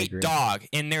 They're straight agree. dog,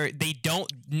 and they don't.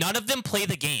 None of them play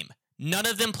the game. None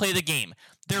of them play the game.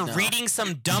 They're No. reading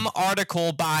some dumb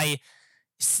article by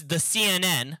the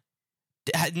CNN.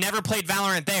 Had never played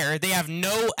Valorant there. They have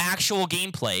no actual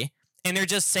gameplay, and they're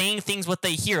just saying things what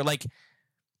they hear. Like,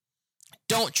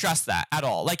 don't trust that at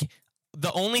all. Like,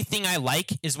 the only thing I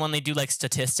like is when they do like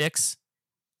statistics,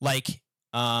 like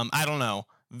I don't know,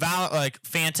 like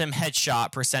Phantom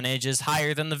headshot percentage is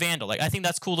higher than the Vandal. Like, I think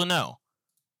that's cool to know.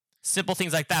 Simple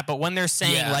things like that. But when they're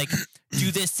saying Yeah. like,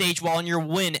 do this Sage Wall and you'll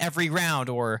win every round,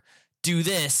 or do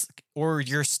this, or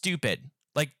you're stupid.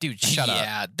 Like, dude, shut up.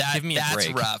 Yeah, Give me a that's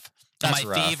break. rough. That's My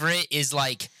rough. favorite is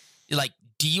like,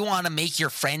 do you want to make your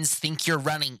friends think you're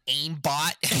running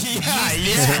aimbot? Yeah,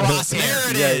 Use yeah. this crosshair. There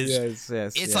it Yeah, is.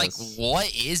 yes, It's like,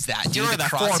 what is that? Dude, You're the the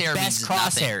four crosshair best means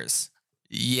nothing. crosshairs.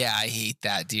 Yeah, I hate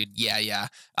that, dude. Yeah.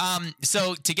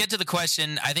 So to get to the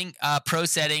question, I think pro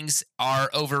settings are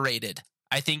overrated.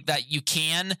 I think that you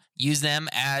can use them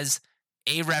as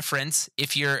a reference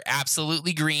if you're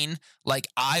absolutely green. Like,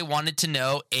 I wanted to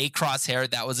know a crosshair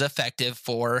that was effective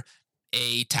for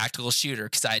a tactical shooter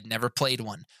because I had never played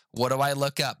one. What do I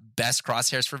look up? Best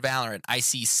crosshairs for Valorant. I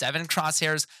see 7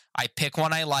 crosshairs. I pick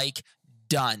one I like.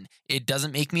 Done. It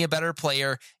doesn't make me a better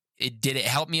player. Did it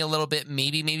help me a little bit?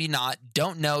 Maybe, maybe not.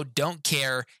 Don't know. Don't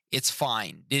care. It's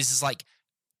fine. This is like,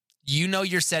 you know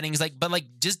your settings, like, but like,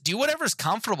 just do whatever's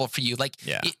comfortable for you. Like,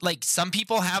 Yeah. like some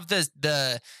people have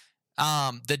the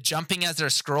jumping as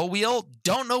their scroll wheel.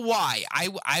 Don't know why.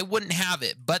 I wouldn't have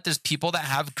it, but there's people that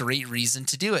have great reason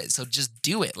to do it. So just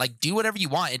do it. Like, do whatever you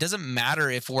want. It doesn't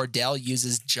matter if Wardell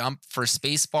uses jump for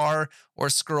spacebar or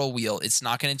scroll wheel. It's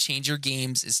not going to change your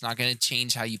games. It's not going to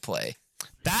change how you play.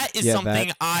 That is Yeah, something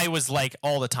that- I was like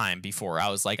all the time before. I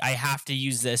was like, I have to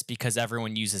use this because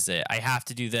everyone uses it. I have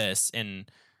to do this. And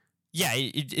yeah,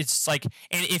 it's like,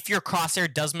 and if your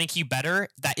crosshair does make you better,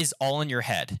 that is all in your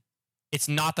head. It's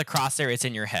not the crosshair, it's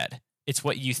in your head. It's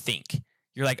what you think.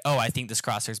 You're like, oh, I think this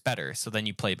crosshair's better. So then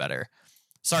you play better.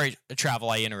 Sorry, Travel,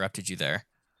 I interrupted you there.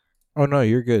 Oh no,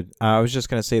 you're good. I was just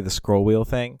gonna say the scroll wheel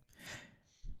thing.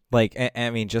 Like, I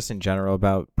mean, just in general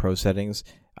about pro settings.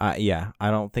 Yeah,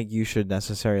 I don't think you should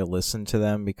necessarily listen to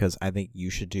them because I think you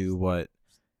should do what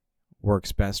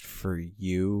works best for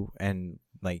you, and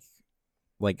like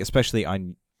especially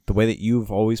on the way that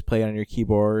you've always played on your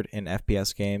keyboard in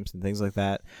FPS games and things like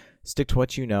that. Stick to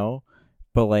what you know,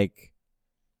 but like,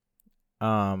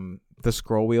 the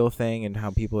scroll wheel thing and how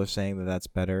people are saying that that's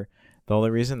better. The only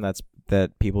reason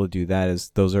that people do that is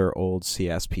those are old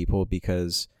CS people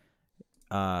because,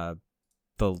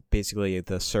 basically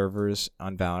the servers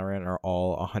on Valorant are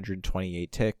all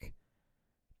 128 tick,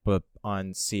 but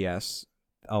on CS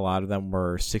a lot of them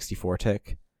were 64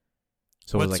 tick.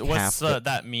 So it was like half. What's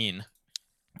that mean?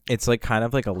 It's like kind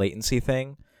of like a latency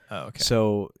thing. Oh, okay.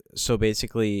 So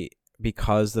basically,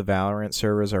 because the Valorant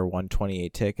servers are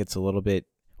 128 tick, it's a little bit,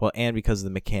 well, and because the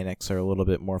mechanics are a little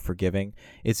bit more forgiving,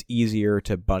 it's easier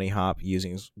to bunny hop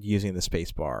using the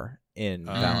space bar in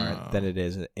Valorant than it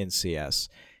is in CS.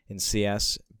 In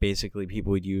CS, basically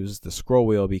people would use the scroll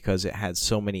wheel because it had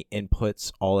so many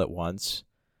inputs all at once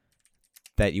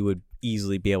that you would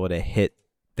easily be able to hit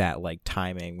that like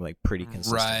timing like pretty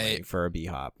consistently Right. for a B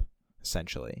hop,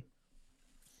 essentially.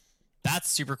 That's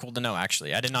super cool to know,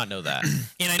 actually. I did not know that.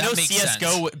 And I That know makes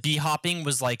CSGO B-hopping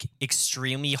was like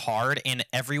extremely hard, and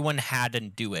everyone had to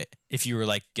do it if you were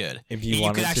like good. If And you you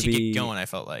wanted could to actually be get going, I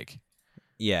felt like.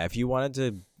 Yeah, if you wanted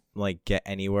to like get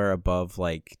anywhere above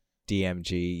like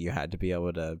DMG, you had to be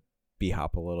able to B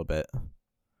hop a little bit.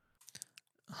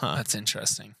 Huh. That's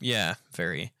interesting. Yeah,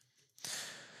 very.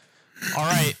 All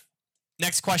right.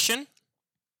 Next question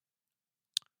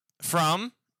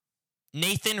from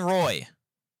Nathan Roy.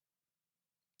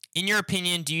 In your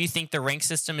opinion, do you think the rank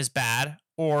system is bad,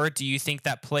 or do you think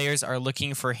that players are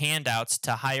looking for handouts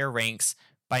to higher ranks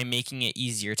by making it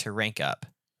easier to rank up?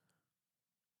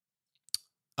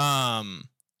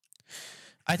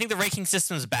 I think the ranking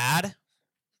system is bad.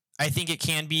 I think it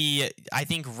can be. I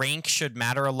think rank should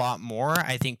matter a lot more.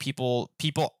 I think people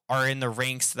are in the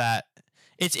ranks that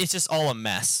it's just all a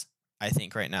mess. I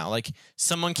think right now, like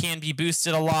someone can be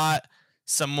boosted a lot.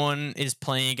 Someone is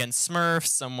playing against Smurfs.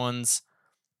 Someone's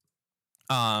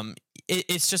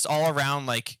it's just all around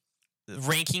like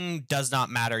ranking does not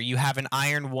matter. You have an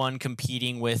Iron 1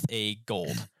 competing with a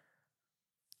gold.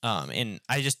 And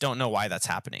I just don't know why that's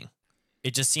happening.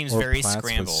 It just seems Or very plats with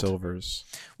scrambled. silvers.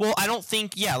 Well, I don't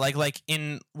think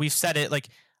we've said it, like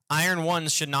Iron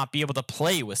 1s should not be able to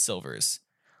play with silvers.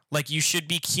 Like you should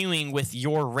be queuing with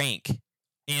your rank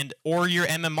and or your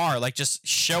MMR. Like, just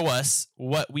show us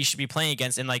what we should be playing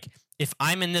against, and like, if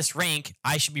I'm in this rank,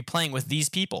 I should be playing with these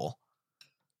people,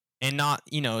 and not,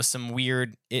 some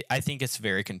weird. I think it's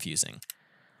very confusing.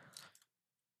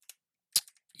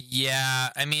 Yeah,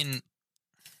 I mean,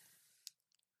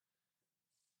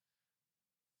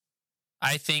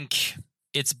 I think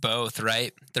it's both,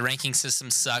 right? The ranking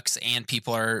system sucks, and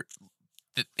people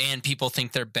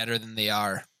think they're better than they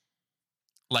are.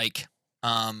 Like,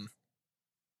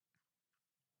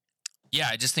 yeah,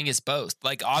 I just think it's both.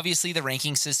 Like, obviously, the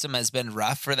ranking system has been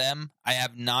rough for them. I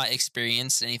have not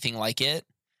experienced anything like it.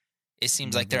 It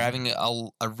seems like they're having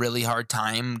a really hard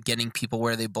time getting people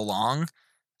where they belong.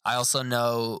 I also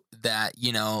know that,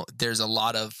 there's a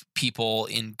lot of people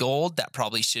in gold that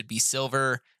probably should be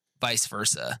silver, vice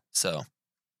versa. So,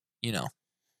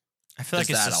 I feel like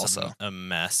it's that just also. a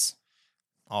mess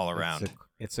all around.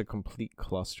 It's a complete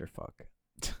clusterfuck.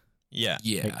 Yeah.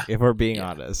 Yeah. Like, if we're being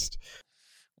honest.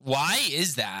 Why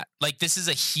is that? Like, this is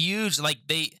a huge, like,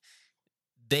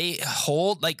 they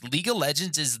hold, like, League of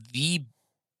Legends is the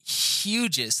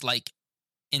hugest, like,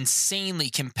 insanely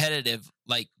competitive,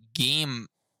 like, game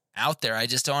out there. I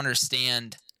just don't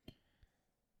understand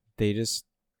They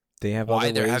have why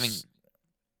other they're ways. having.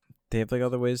 They have like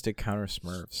other ways to counter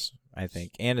Smurfs, I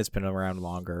think, and it's been around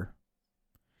longer.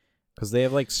 Because they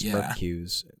have like Smurf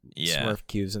queues, Smurf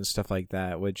queues and stuff like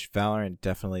that, which Valorant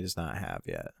definitely does not have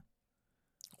yet.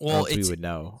 Well, we would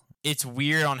know. It's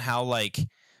weird on how, like,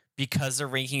 because the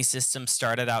ranking system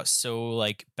started out so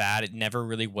like bad, it never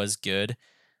really was good.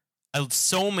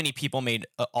 So many people made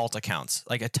alt accounts,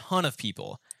 like a ton of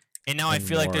people, and now I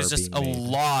feel like there's just a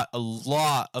lot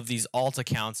of these alt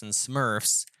accounts and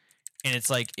Smurfs, and it's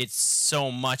like it's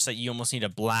so much that you almost need to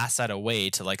blast that away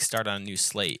to like start on a new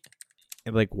slate.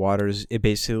 It like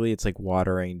it's like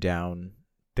watering down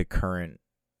the current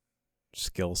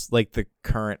skills, like the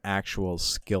current actual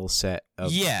skill set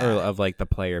of like the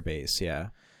player base. Yeah.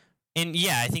 And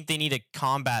yeah, I think they need to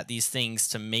combat these things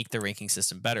to make the ranking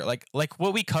system better. Like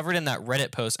what we covered in that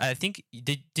Reddit post. I think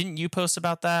didn't you post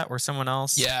about that or someone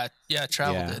else? Yeah,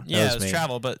 Travel did. Yeah, it was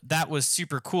Travel, but that was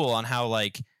super cool on how,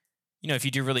 like, if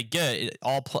you do really good,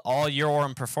 all your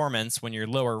own performance when you're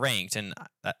lower ranked, and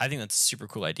I think that's a super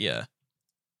cool idea.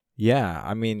 Yeah,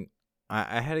 I mean,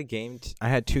 I had I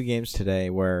had 2 games today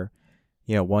where,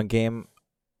 one game,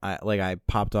 I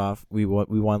popped off. We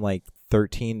won like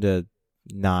 13-9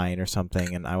 or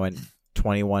something, and I went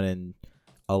 21-11,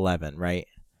 right?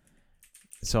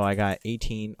 So I got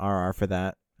 18 RR for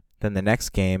that. Then the next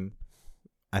game,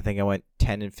 I think I went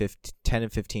 10-15,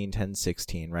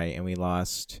 10-16, right? And we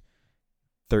lost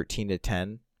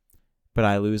 13-10, but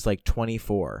I lose like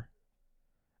 24.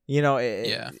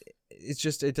 It's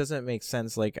just, it doesn't make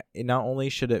sense. Like, not only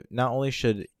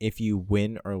should if you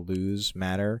win or lose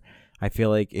matter, I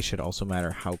feel like it should also matter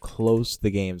how close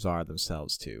the games are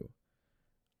themselves too.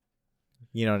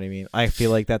 You know what I mean? I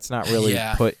feel like that's not really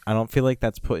I don't feel like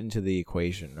that's put into the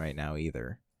equation right now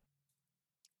either.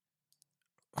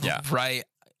 Yeah. Right.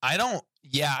 I don't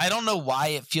know why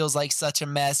it feels like such a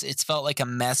mess. It's felt like a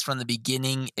mess from the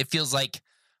beginning. It feels like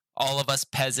all of us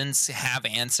peasants have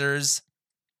answers.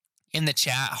 In the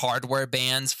chat, hardware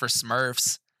bans for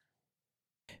Smurfs.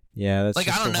 Yeah, that's like,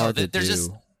 just I don't so know. hard to There's do.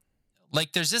 just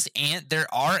like there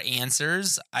are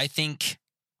answers. I think.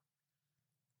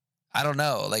 I don't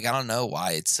know. Like, I don't know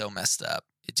why it's so messed up.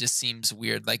 It just seems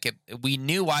weird. Like, we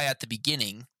knew why at the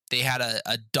beginning. They had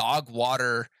a dog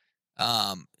water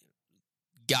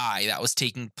guy that was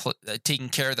taking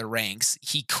care of the ranks.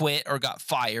 He quit or got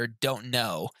fired. Don't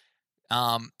know.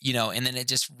 And then it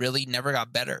just really never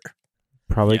got better.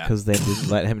 Probably because they didn't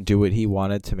let him do what he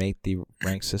wanted to make the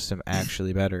rank system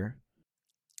actually better.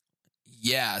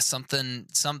 Yeah, something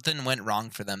went wrong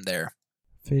for them there.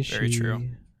 Fishy. Very true.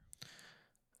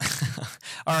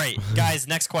 All right, guys,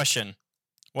 next question.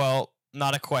 Well,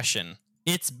 not a question.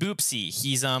 It's Boopsy.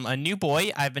 He's a new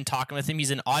boy. I've been talking with him.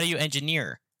 He's an audio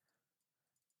engineer.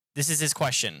 This is his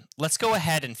question. Let's go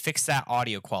ahead and fix that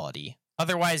audio quality.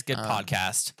 Otherwise, good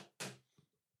podcast.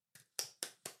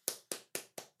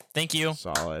 Thank you.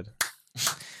 Solid.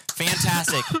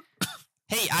 Fantastic.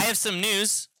 Hey, I have some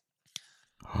news.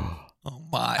 Oh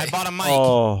my. I bought a mic.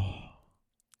 Oh.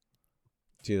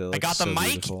 Dude, I got the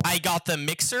mic, beautiful. I got the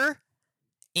mixer,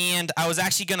 and I was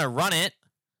actually going to run it,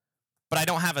 but I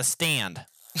don't have a stand.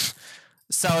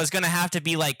 So I was going to have to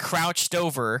be like crouched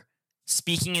over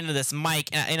speaking into this mic,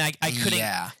 and I couldn't.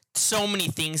 Yeah. So many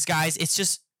things, guys. It's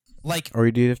just like. Or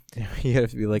you have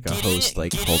to be like a host,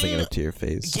 like holding it up to your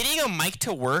face. Getting a mic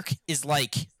to work is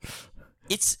like,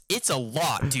 it's a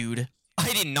lot, dude.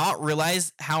 I did not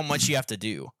realize how much you have to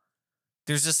do.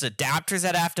 There's just adapters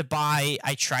that I have to buy.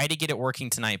 I try to get it working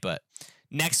tonight, but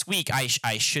next week I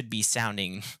should be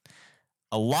sounding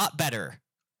a lot better.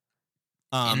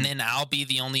 And then I'll be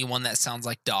the only one that sounds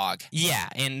like dog. Yeah,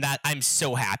 and that I'm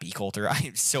so happy, Coulter. I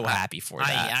am so happy for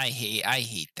that. I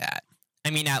hate that. I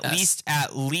mean, at least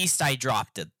I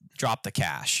dropped the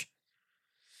cash.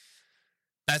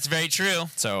 That's very true.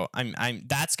 So I'm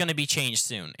that's going to be changed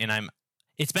soon, and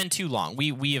it's been too long.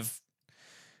 We have.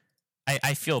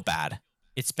 I feel bad.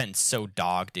 It's been so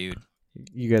dog, dude.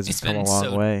 You guys have come a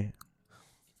long way.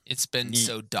 It's been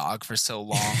so dog for so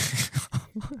long.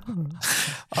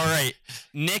 All right,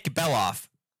 Nick Beloff.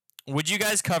 Would you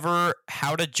guys cover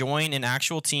how to join an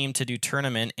actual team to do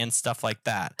tournament and stuff like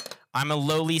that? I'm a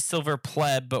lowly silver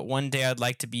pleb, but one day I'd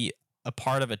like to be a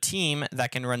part of a team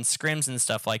that can run scrims and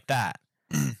stuff like that.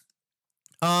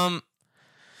 That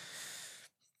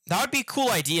would be a cool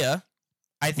idea,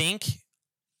 I think.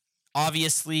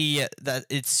 Obviously, that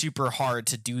it's super hard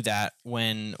to do that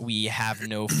when we have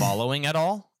no following at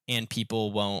all, and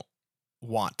people won't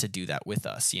want to do that with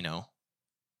us, you know?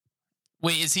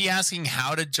 Wait, is he asking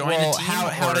how to join a team?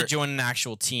 How to join an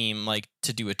actual team, like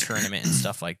to do a tournament and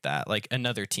stuff like that. Like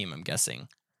another team, I'm guessing.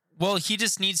 Well, he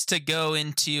just needs to go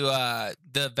into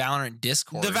the Valorant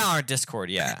Discord. The Valorant Discord,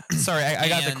 yeah. Sorry, I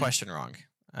got the question wrong.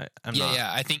 I'm not. Yeah,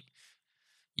 I think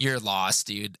you're lost,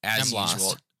 dude, as I'm usual.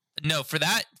 lost. No, for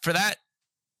that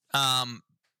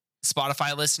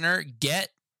Spotify listener, get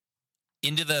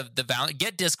into the Valorant,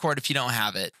 get Discord if you don't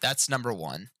have it. That's number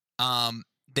one.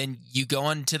 Then you go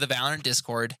into the Valorant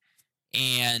Discord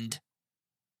and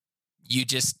you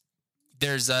just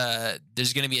there's going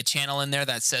to be a channel in there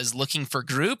that says looking for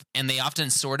group, and they often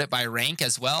sort it by rank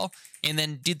as well. And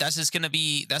then, dude, that's going to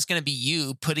be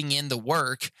you putting in the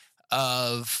work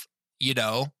of, you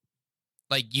know,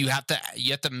 like you have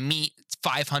to meet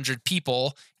 500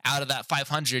 people. Out of that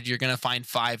 500, you're going to find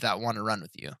 5 that want to run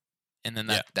with you. And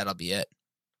then that'll be it.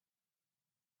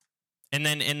 And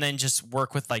then just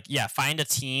work with find a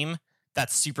team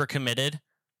that's super committed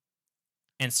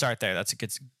and start there. That's a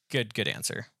good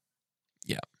answer.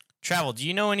 Yeah. Travel, do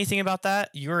you know anything about that?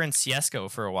 You were in CS:GO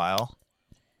for a while.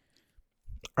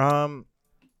 I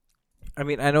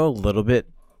mean, I know a little bit,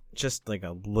 just like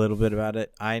a little bit about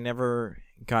it. I never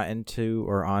got into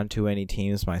or onto any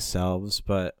teams myself,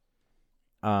 but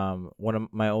one of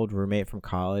my old roommate from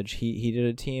college, he did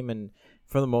a team, and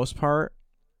for the most part,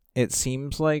 it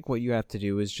seems like what you have to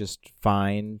do is just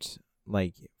find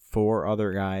like 4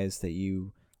 other guys that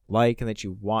you like and that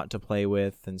you want to play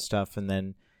with and stuff, and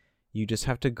then you just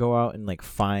have to go out and like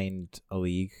find a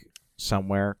league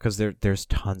somewhere, because there's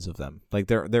tons of them. Like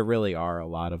there really are a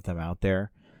lot of them out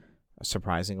there,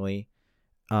 surprisingly.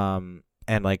 And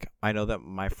like I know that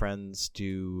my friends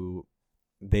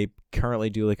they currently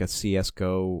do like a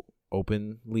CS:GO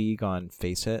open league on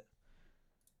Faceit.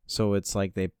 So it's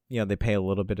like they pay a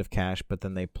little bit of cash, but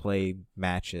then they play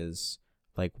matches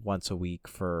like once a week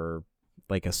for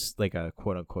like a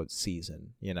quote unquote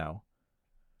season, you know.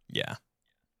 Yeah.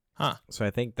 Huh. So I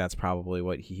think that's probably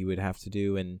what he would have to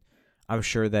do, and I'm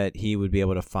sure that he would be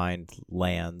able to find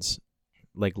LANs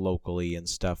like locally and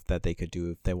stuff that they could do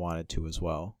if they wanted to as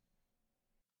well.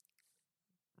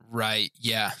 Right.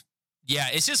 Yeah. Yeah,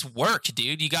 it's just work,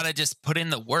 dude. You got to just put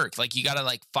in the work. Like you got to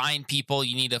like find people,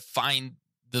 you need to find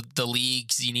the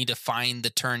leagues, you need to find the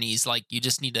tourneys. Like you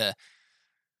just need to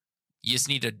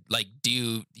like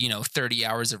do, 30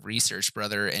 hours of research,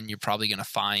 brother, and you're probably going to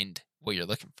find what you're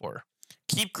looking for.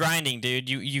 Keep grinding, dude.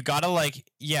 You got to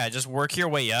just work your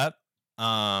way up.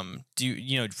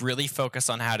 Really focus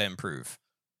on how to improve.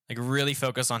 Like really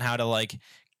focus on how to like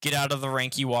get out of the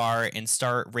rank you are and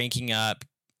start ranking up,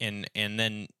 and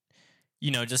then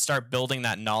just start building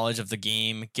that knowledge of the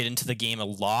game, get into the game a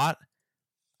lot.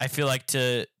 I feel like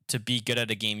to be good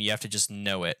at a game, you have to just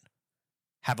know it.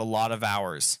 Have a lot of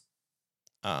hours.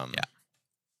 Yeah.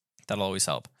 That'll always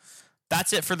help.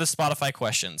 That's it for the Spotify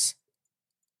questions.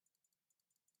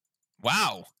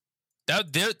 Wow.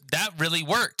 That really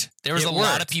worked. There was a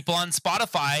lot of people on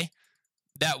Spotify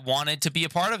that wanted to be a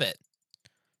part of it.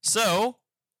 So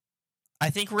I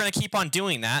think we're going to keep on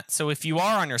doing that. So if you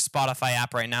are on your Spotify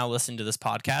app right now listening to this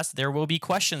podcast, there will be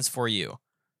questions for you.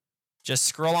 Just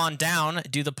scroll on down,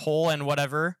 do the poll and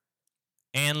whatever,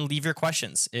 and leave your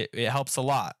questions. It helps a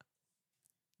lot.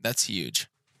 That's huge.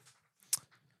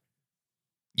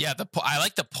 Yeah, I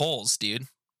like the polls, dude.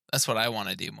 That's what I want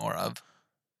to do more of.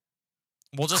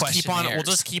 We'll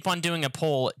just keep on doing a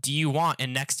poll. Do you want a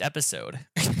next episode?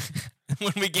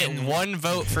 When we get one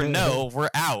vote for no, we're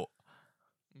out.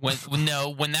 When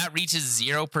that reaches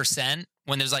 0%,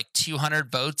 when there's like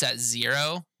 200 votes at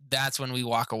 0, that's when we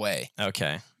walk away.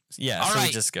 Okay. Yeah, All so we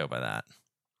right. just go by that.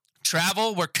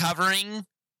 Travel, we're covering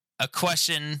a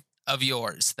question of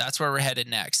yours. That's where we're headed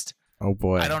next. Oh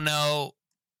boy. I don't know.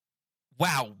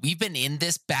 Wow, we've been in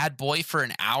this bad boy for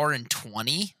an hour and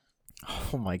 20.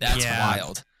 Oh my god. That's Yeah.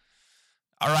 wild.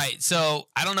 All right, so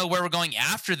I don't know where we're going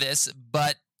after this,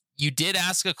 but you did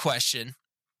ask a question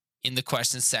in the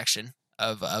questions section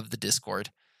of the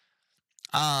Discord.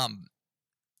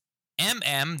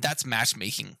 That's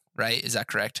matchmaking, right? Is that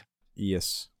correct?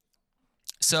 Yes.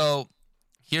 So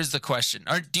here's the question.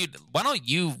 Or dude, why don't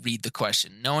you read the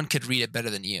question? No one could read it better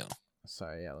than you.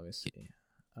 Sorry, yeah, let me see.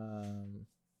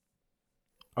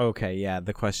 Okay, yeah,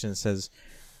 the question says,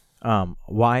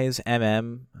 why is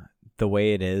MM the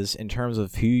way it is in terms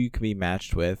of who you can be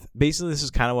matched with? Basically, this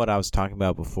is kind of what I was talking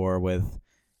about before with,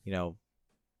 I'm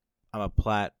a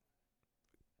plat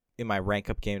in my rank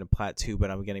up game to plat 2,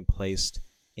 but I'm getting placed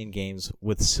in games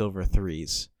with silver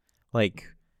 3s.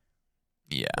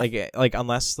 Yeah. Like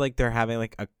unless they're having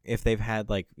if they've had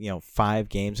 5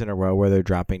 games in a row where they're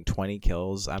dropping 20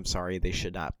 kills, I'm sorry, they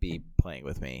should not be playing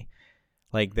with me.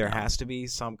 There has to be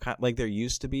some kind, there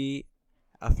used to be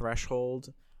a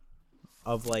threshold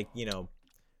of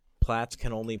plats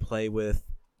can only play with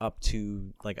up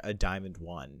to a diamond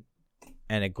 1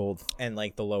 and a gold, and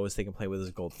the lowest they can play with is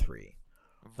gold 3.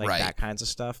 Right. That kinds of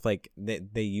stuff.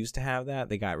 They used to have that,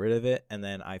 they got rid of it, and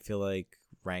then I feel like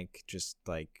rank just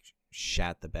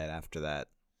shat the bed after that.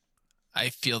 I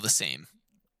feel the same.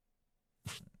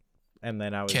 And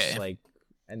then I was 'Kay.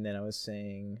 I was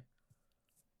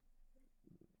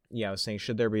saying,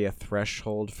 should there be a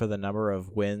threshold for the number of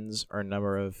wins or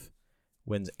number of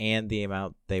wins and the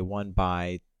amount they won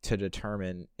by to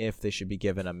determine if they should be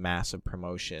given a massive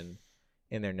promotion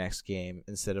in their next game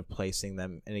instead of placing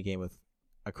them in a game with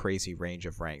a crazy range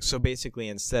of ranks? So basically,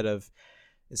 instead of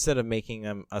making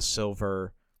them a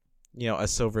silver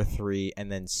 3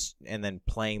 and then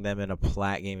playing them in a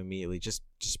plat game immediately, just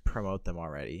promote them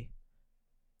already.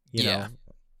 You know,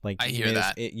 I hear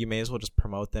that. You may as well just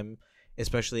promote them,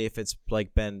 especially if it's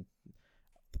been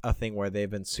a thing where they've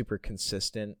been super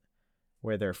consistent,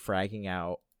 where they're fragging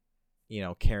out,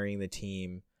 carrying the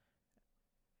team.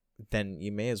 Then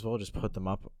you may as well just put them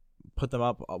up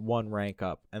one rank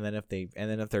up, and then if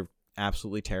they're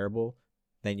absolutely terrible,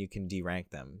 then you can derank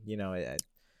them. I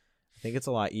think it's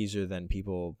a lot easier than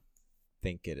people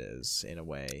think it is in a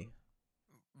way.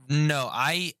 No,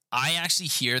 I actually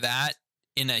hear that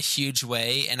in a huge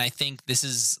way, and I think this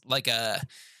is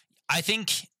I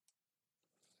think,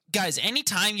 guys,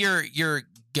 anytime you're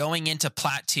going into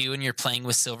plat 2 and you're playing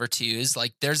with silver 2s,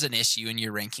 there's an issue in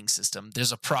your ranking system.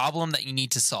 There's a problem that you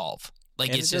need to solve. And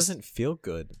it doesn't feel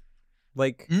good.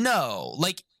 No,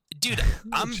 dude,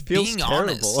 I'm being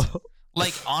honest.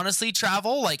 Honestly,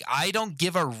 Travel, I don't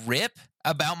give a rip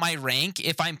about my rank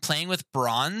if I'm playing with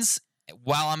bronze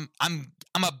while I'm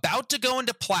about to go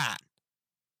into plat,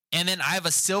 and then I have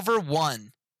a silver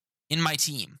 1 in my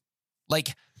team.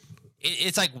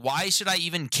 It's why should I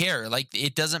even care?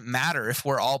 It doesn't matter if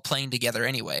we're all playing together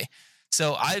anyway.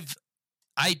 So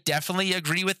I definitely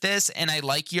agree with this, and I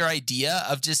like your idea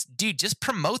of just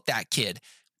promote that kid.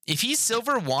 If he's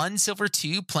silver 1, silver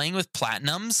 2 playing with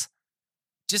platinums,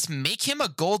 just make him a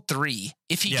gold 3.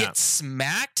 If he gets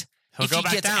smacked, He'll go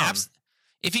back down.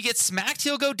 If he gets smacked,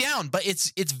 he'll go down. But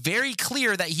it's very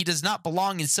clear that he does not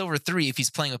belong in silver 3 if he's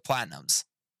playing with platinums.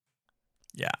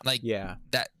 Yeah.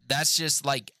 That's just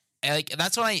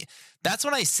that's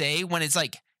what I say when it's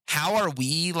how are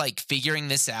we figuring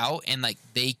this out and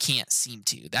they can't seem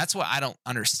to. That's what I don't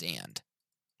understand.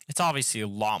 It's obviously a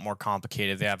lot more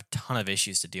complicated. They have a ton of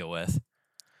issues to deal with.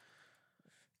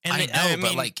 And I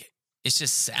know, but it's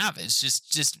just savage.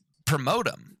 Just promote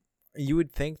them. You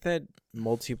would think that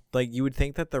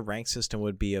the rank system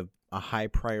would be a high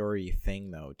priority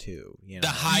thing though too. The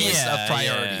highest of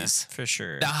priorities. For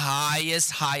sure. The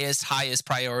highest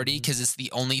priority, because it's the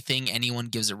only thing anyone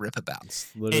gives a rip about.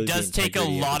 It does take a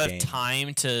lot of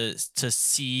time to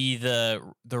see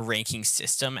the ranking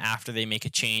system after they make a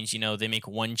change. They make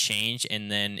one change and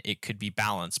then it could be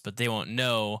balanced, but they won't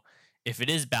know if it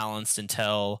is balanced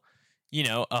until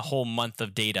a whole month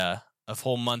of data, a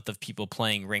whole month of people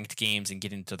playing ranked games and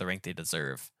getting to the rank they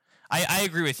deserve. I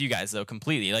agree with you guys though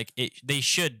completely. They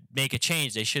should make a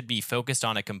change. They should be focused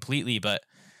on it completely. But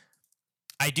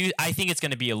I think it's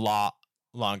going to be a lot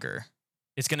longer.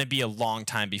 It's going to be a long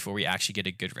time before we actually get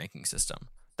a good ranking system.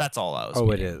 That's all I was.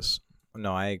 Oh, it is.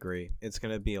 No, I agree. It's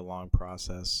going to be a long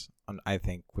process. I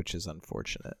think, which is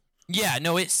unfortunate. Yeah,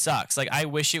 no, it sucks. I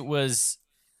wish it was,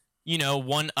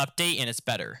 one update and it's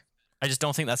better. I just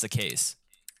don't think that's the case.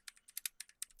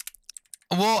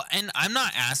 Well, and I'm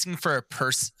not asking for a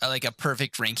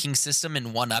perfect ranking system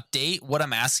in one update. What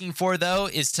I'm asking for though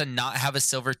is to not have a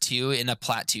silver 2 in a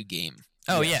plat 2 game.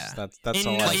 Oh Yes, that's in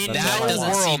all. like, in that no doesn't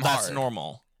world seem that's hard.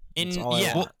 normal. That's In all I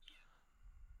yeah, want.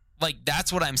 Like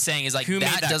that's what I'm saying is like Who made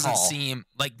that that doesn't call? seem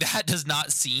like that does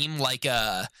not seem like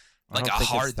I a don't think it's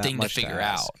hard that thing to much figure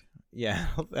ask. out. Yeah,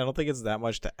 I don't think it's that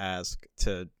much to ask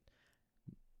to,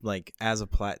 like, as a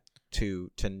plat 2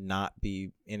 to not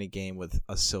be in a game with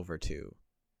a silver 2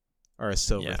 or a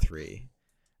silver Yeah. 3.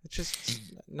 It's just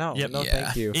no, Yep. no,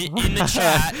 Yeah. thank you. in the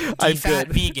chat, I'm DFAT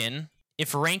good. vegan.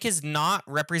 If rank is not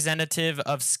representative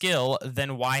of skill,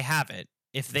 then why have it?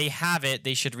 If they have it,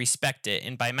 they should respect it.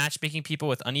 And by matchmaking people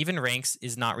with uneven ranks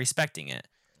is not respecting it.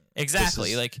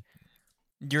 Exactly. is- Like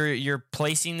you're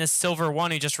placing this silver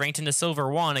 1 who just ranked into silver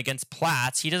 1 against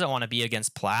plats. He doesn't want to be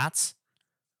against plats.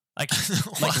 Like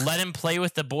let him play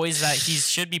with the boys that he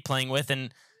should be playing with,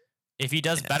 and if he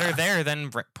does better Yeah. there,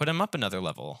 then put him up another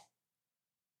level.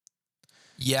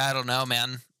 Yeah, I don't know,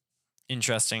 man.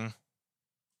 Interesting.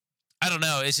 I don't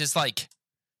know. It's just like,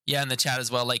 yeah, in the chat as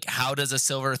well. Like, how does a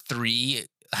silver 3?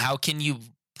 How can you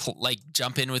like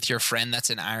jump in with your friend that's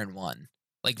an iron 1?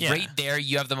 Like Yeah. right there,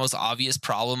 you have the most obvious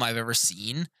problem I've ever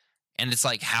seen, and it's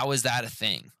like, how is that a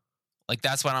thing? Like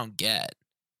that's what I don't get.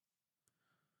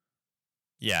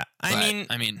 Yeah. But,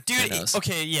 I mean, who dude, knows?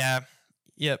 okay, yeah.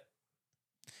 Yep.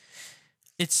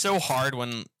 It's so hard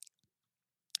when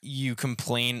you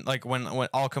complain, like when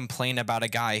I'll complain about a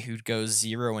guy who goes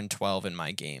 0 and 12 in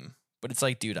my game. But it's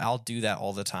like, dude, I'll do that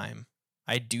all the time.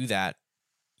 I do that,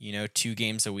 2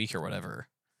 games a week or whatever.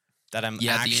 That I'm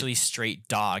Yeah, actually straight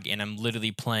dog and I'm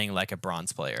literally playing like a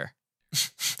bronze player.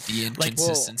 The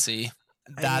inconsistency.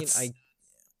 That's I mean,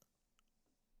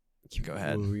 Go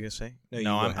ahead. What were you gonna say? no, you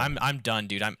go ahead. I'm done,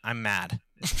 dude. I'm mad.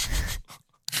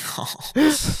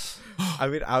 I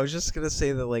mean, I was just gonna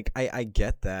say that, like, I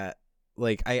get that.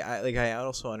 Like, I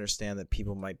also understand that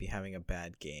people might be having a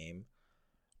bad game,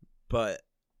 but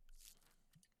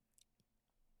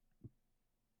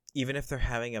even if they're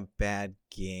having a bad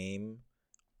game,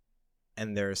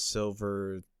 and they're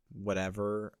silver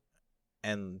whatever,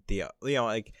 and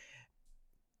like,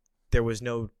 there was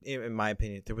no, in my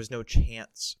opinion, there was no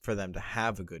chance for them to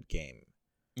have a good game.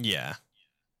 Yeah.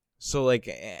 So, like,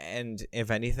 and if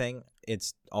anything,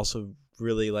 it's also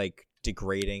really, like,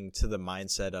 degrading to the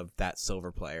mindset of that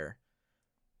silver player.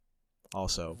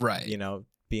 Also, Right.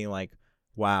 Being like,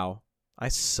 wow, I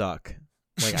suck.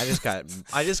 Like, I just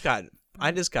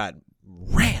got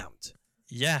rammed.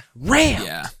 Yeah.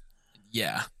 Rammed.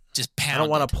 Yeah. Just I pounded. don't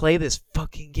want to play this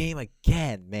fucking game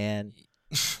again, man.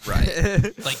 Right.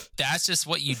 Like that's just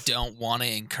what you don't want to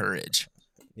encourage.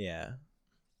 Yeah.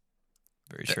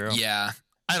 Very true. Yeah.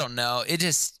 I don't know. It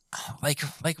just like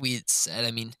we had said,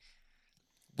 I mean,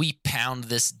 we pound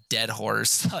this dead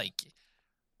horse like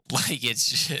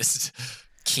it's just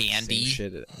candy.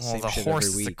 Same shit, Well, same the shit horse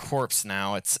every is a week. corpse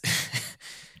now. It's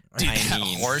Dude, I that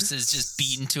mean- horse is just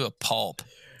beaten to a pulp.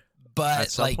 At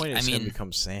But some like point, it's I gonna mean,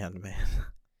 become sand, man.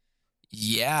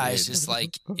 yeah, it's Dude. just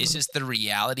like it's just the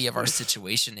reality of our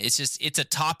situation. It's a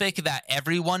topic that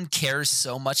everyone cares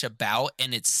so much about,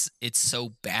 and it's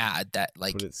so bad that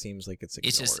like But it seems like it's ignored.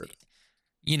 it's just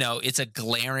it's a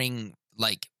glaring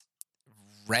like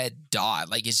red dot.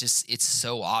 Like it's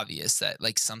so obvious that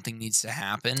like something needs to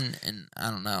happen, and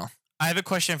I don't know. I have a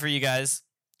question for you guys.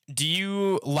 Do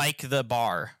you like the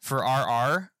bar for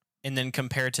RR and then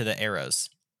compare to the arrows?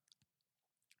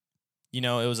 It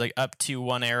was like up to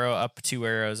 1 arrow, up 2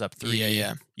 arrows, up 3.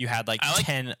 Yeah. You had like I like-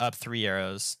 10 up 3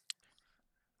 arrows.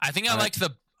 I think I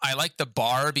like the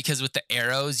bar because with the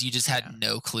arrows you just had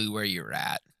no clue where you were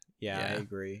at. Yeah, I Yeah.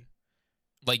 agree.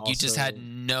 Like you just had Also-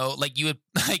 no like you would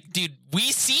like dude,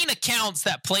 we seen accounts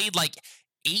that played like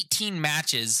 18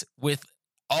 matches with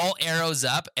all arrows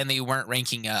up and they weren't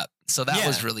ranking up. So that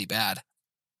was Yeah. really bad.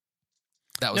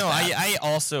 That was No, bad. I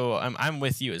also I'm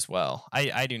with you as well.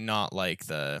 I do not like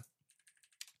the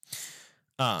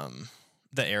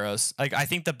arrows. Like I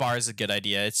think the bar is a good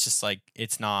idea. It's just like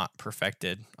it's not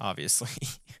perfected, obviously.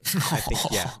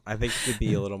 I think it'd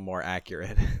be a little more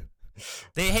accurate.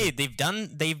 They've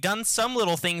done some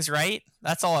little things right.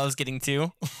 That's all I was getting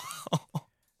to.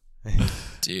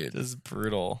 Dude. It is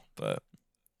brutal, but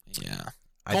Yeah.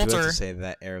 I do have Coulter. to say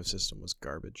that arrow system was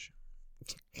garbage.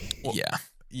 Yeah.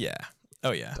 yeah.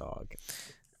 Oh yeah. Dog.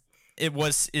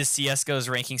 Is CS:GO's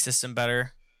ranking system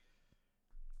better?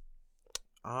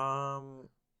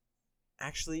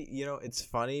 Actually, it's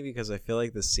funny because I feel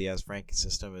like the CS ranking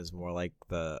system is more like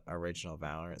the original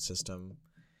Valorant system.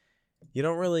 You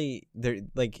don't really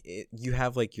you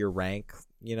have like your rank,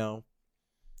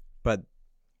 but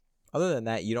other than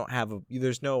that, you don't have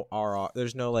there's no RR,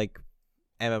 there's no like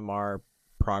MMR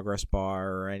progress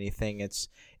bar or anything. It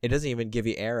doesn't even give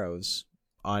you arrows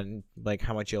on like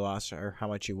how much you lost or how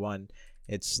much you won.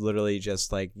 It's literally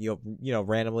just like you know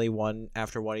randomly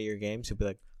after one of your games you'll be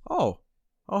like, oh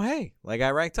hey, like I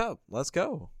ranked up, let's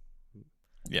go.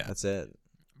 Yeah, That's it.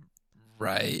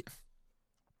 Right.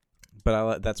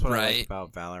 But that's what I Right. like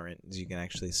about Valorant is you can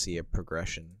actually see a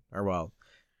progression, or well,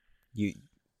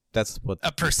 that's what A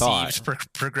we perceived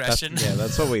thought. progression.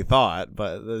 That's what we thought,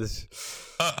 but this,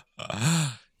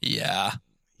 Yeah.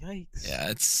 yikes. Yeah,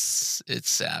 it's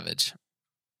savage.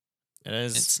 it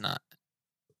is. It's not.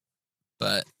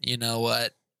 But you know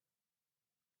what?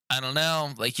 I don't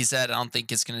know. Like you said, I don't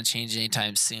think it's going to change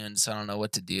anytime soon, so I don't know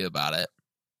what to do about it.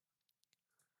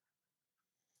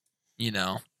 You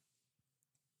know.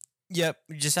 Yep,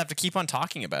 you just have to keep on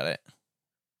talking about it.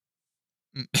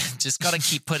 Just got to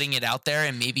keep putting it out there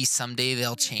and maybe someday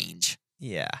they'll change.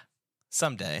 Yeah,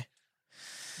 someday.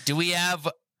 Do we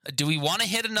want to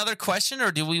hit another question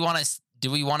or do we want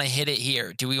to hit it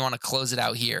here? Do we want to close it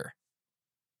out here?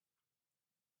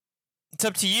 It's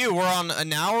up to you. We're on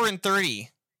an hour and 30.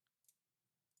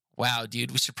 Wow,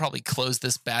 dude, we should probably close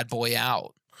this bad boy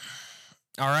out.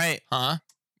 All right. Huh?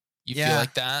 You feel Yeah.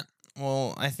 like that?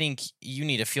 Well, I think you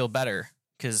need to feel better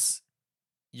because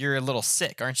you're a little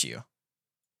sick, aren't you?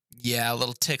 Yeah, a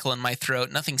little tickle in my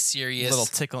throat. Nothing A serious. little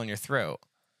tickle in your throat.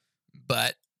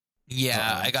 But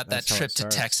yeah, Uh-oh, I got that that's how it trip to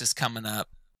starts. Texas coming up.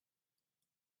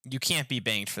 You can't be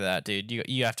banged for that, dude.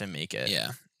 You have to make it.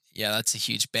 Yeah. Yeah, that's a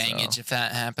huge bangage So. if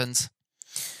that happens.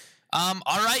 All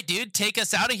right, dude, take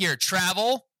us out of here.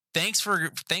 Travel. Thanks for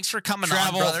coming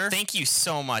Travel. on, brother. Thank you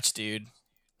so much, dude.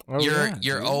 Oh, you're yeah,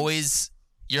 you're dude. always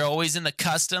in the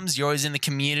customs. You're always in the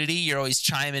community. You're always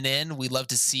chiming in. We love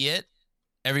to see it.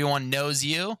 Everyone knows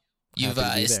you. You've Happy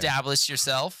to be there. established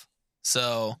yourself.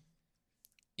 So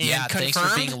And yeah, thanks for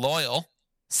confirmed? being loyal.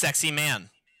 Sexy man.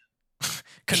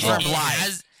 Confirmed It live.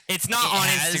 has- It's not it on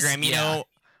has- Instagram. You yeah. know,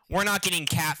 we're not getting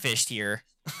catfished here.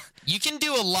 You can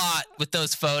do a lot with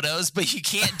those photos, but you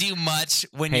can't do much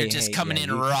when Hey, you're just hey, coming yeah, in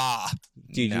you- raw.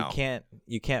 Dude, No.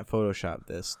 you can't Photoshop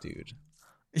this, dude.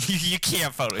 You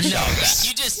can't No, Photoshop that.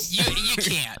 you just you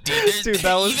can't, dude. There's- Dude,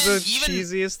 that was even, the even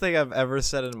cheesiest thing I've ever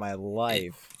said in my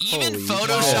life. even Holy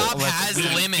Photoshop shit. has We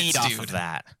limits, feed off dude. of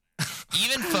that.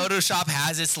 Even Photoshop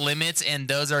has its limits, and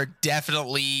those are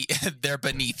definitely they're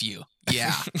beneath you.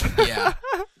 Yeah, yeah.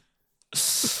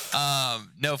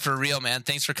 No, for real, man.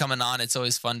 Thanks for coming on. It's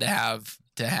always fun to have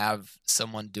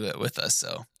someone do it with us.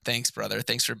 So thanks, brother.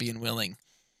 Thanks for being willing.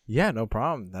 Yeah, no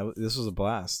problem. This was a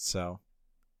blast. So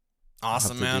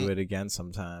Awesome, I'll have to man. do it again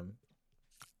sometime.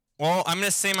 Well, I'm gonna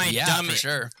say my Yeah, for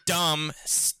sure. dumb,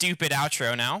 stupid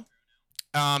outro now.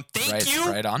 Thank Right, you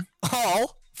right on.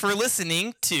 all for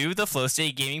listening to the Flow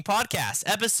State Gaming Podcast,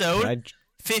 Can episode I,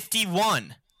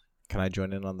 51. can I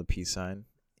join in on the peace sign?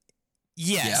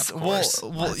 Yes, Yeah, of course.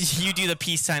 Well, you do the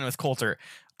peace sign with Coulter.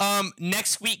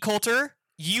 Next week, Coulter,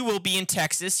 you will be in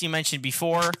Texas. You mentioned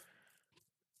before.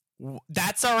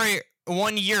 That's our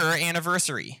 1 year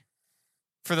anniversary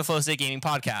for the Flow State Gaming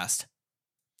Podcast.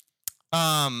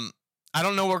 I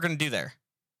don't know what we're gonna do there.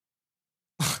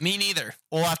 Me neither.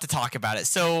 We'll have to talk about it.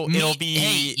 So it'll be.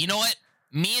 Hey, you know what?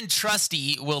 Me and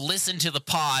Trusty will listen to the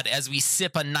pod as we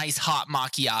sip a nice hot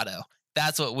macchiato.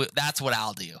 That's what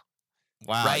I'll do.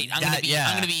 Wow, Right? I'm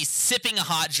yeah. gonna be sipping a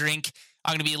hot drink.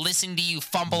 I'm gonna be listening to you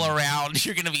fumble around.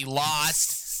 You're gonna be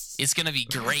lost. It's gonna be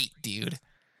great, dude.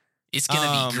 It's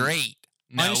gonna be great.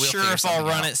 No, we'll Unsure figure if I'll something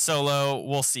run out. it solo.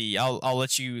 We'll see. I'll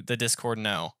let you the Discord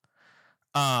know.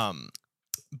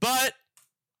 But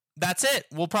that's it.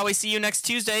 We'll probably see you next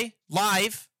Tuesday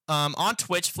live on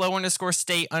Twitch,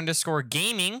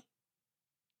 flow_state_gaming,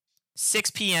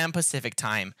 6 p.m. Pacific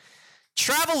time.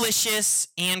 Travelicious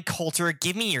and Coulter,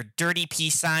 give me your dirty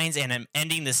peace signs, and I'm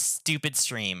ending this stupid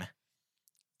stream.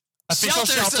 Official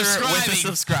Shelter shelter with a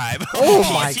subscribing. subscribe. Oh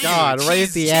He's my huge. God, right at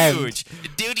He's the end. huge.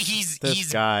 Dude, he's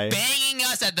This guy. banging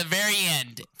us at the very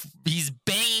end. He's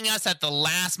banging us at the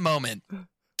last moment.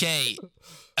 Okay.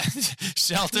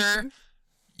 Shelter,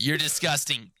 you're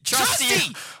disgusting.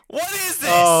 Trusty! What is this?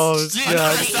 Oh, Dude, God.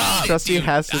 I hate it, Trusty dude.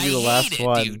 has to be the I last hate it,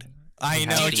 one. dude. I He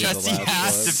know, has to be the Trusty last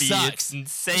has one. to be. Sucks. It's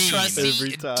insane. Trusty,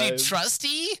 Every time. dude,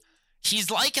 Trusty, he's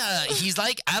like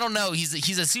I don't know, he's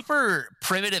a super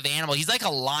primitive animal. He's like a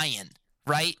lion,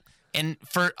 right? And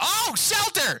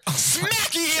Shelter,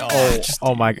 smacking him.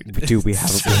 Oh my, dude, we have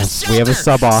a Shelter,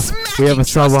 sub off. We have a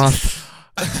sub smacking off.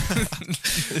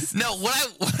 No, what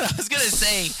I was gonna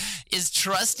say is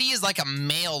Trusty is like a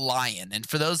male lion, and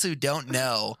for those who don't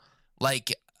know,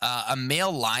 like a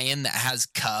male lion that has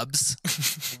cubs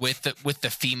with the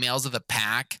females of the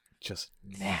pack, just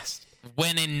nasty.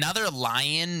 When another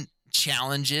lion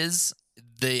challenges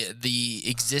the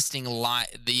existing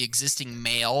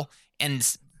male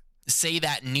and say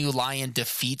that new lion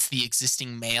defeats the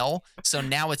existing male, so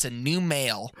now it's a new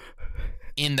male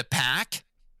in the pack,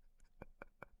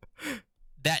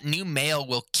 that new male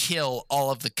will kill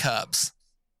all of the cubs.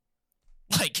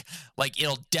 Like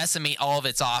it'll decimate all of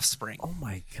its offspring. Oh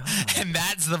my god. And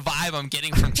that's the vibe I'm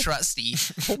getting from Trusty.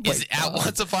 Oh my Is at God.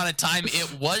 once upon a time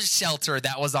it was Shelter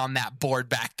that was on that board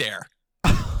back there.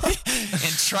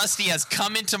 And Trusty has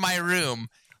come into my room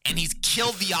and he's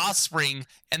killed the offspring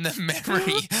and the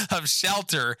memory of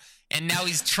Shelter, and now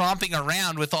he's tromping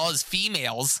around with all his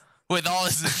females,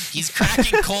 he's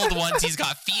cracking cold ones, he's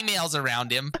got females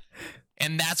around him,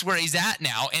 and that's where he's at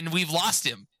now, and we've lost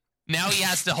him. Now he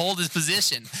has to hold his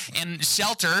position, and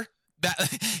Shelter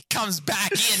that comes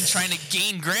back in trying to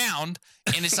gain ground,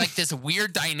 and it's like this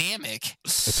weird dynamic.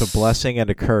 It's a blessing and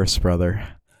a curse, brother.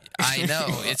 I know,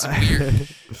 it's weird.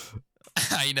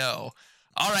 I know.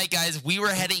 All right, guys, we were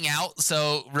heading out.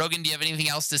 So, Rogan, do you have anything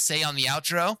else to say on the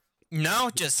outro? No,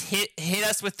 just hit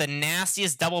us with the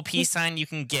nastiest double peace sign you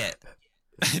can get.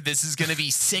 This is going to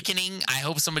be sickening. I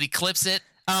hope somebody clips it.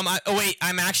 Wait,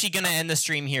 I'm actually gonna end the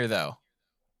stream here though.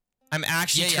 I'm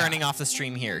actually Yeah. turning off the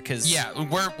stream here because Yeah,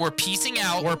 we're piecing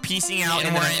out. we're piecing out And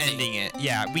and we're we're ending. ending it.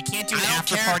 Yeah, we can't do an I don't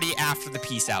after care. party after the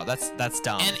peace out. That's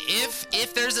dumb. And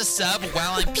if there's a sub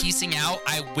while I'm piecing out,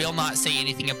 I will not say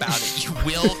anything about it. You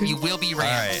will be All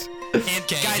rammed. right. And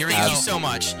Okay, guys, here we thank go. you so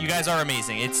much. You guys are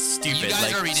amazing. It's stupid. You guys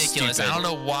like, are ridiculous. stupid. I don't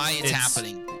know why it's It's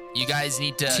happening. You guys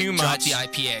need to too drop much. the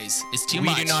IPAs. It's too We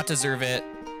much. do not deserve it.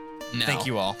 No. Thank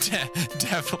you all.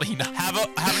 Definitely not. Have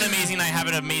an amazing night. Have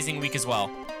an amazing week as well.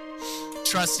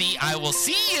 Trusty, I will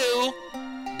see you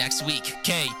next week.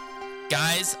 Okay,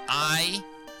 guys, I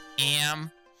am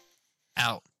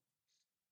out.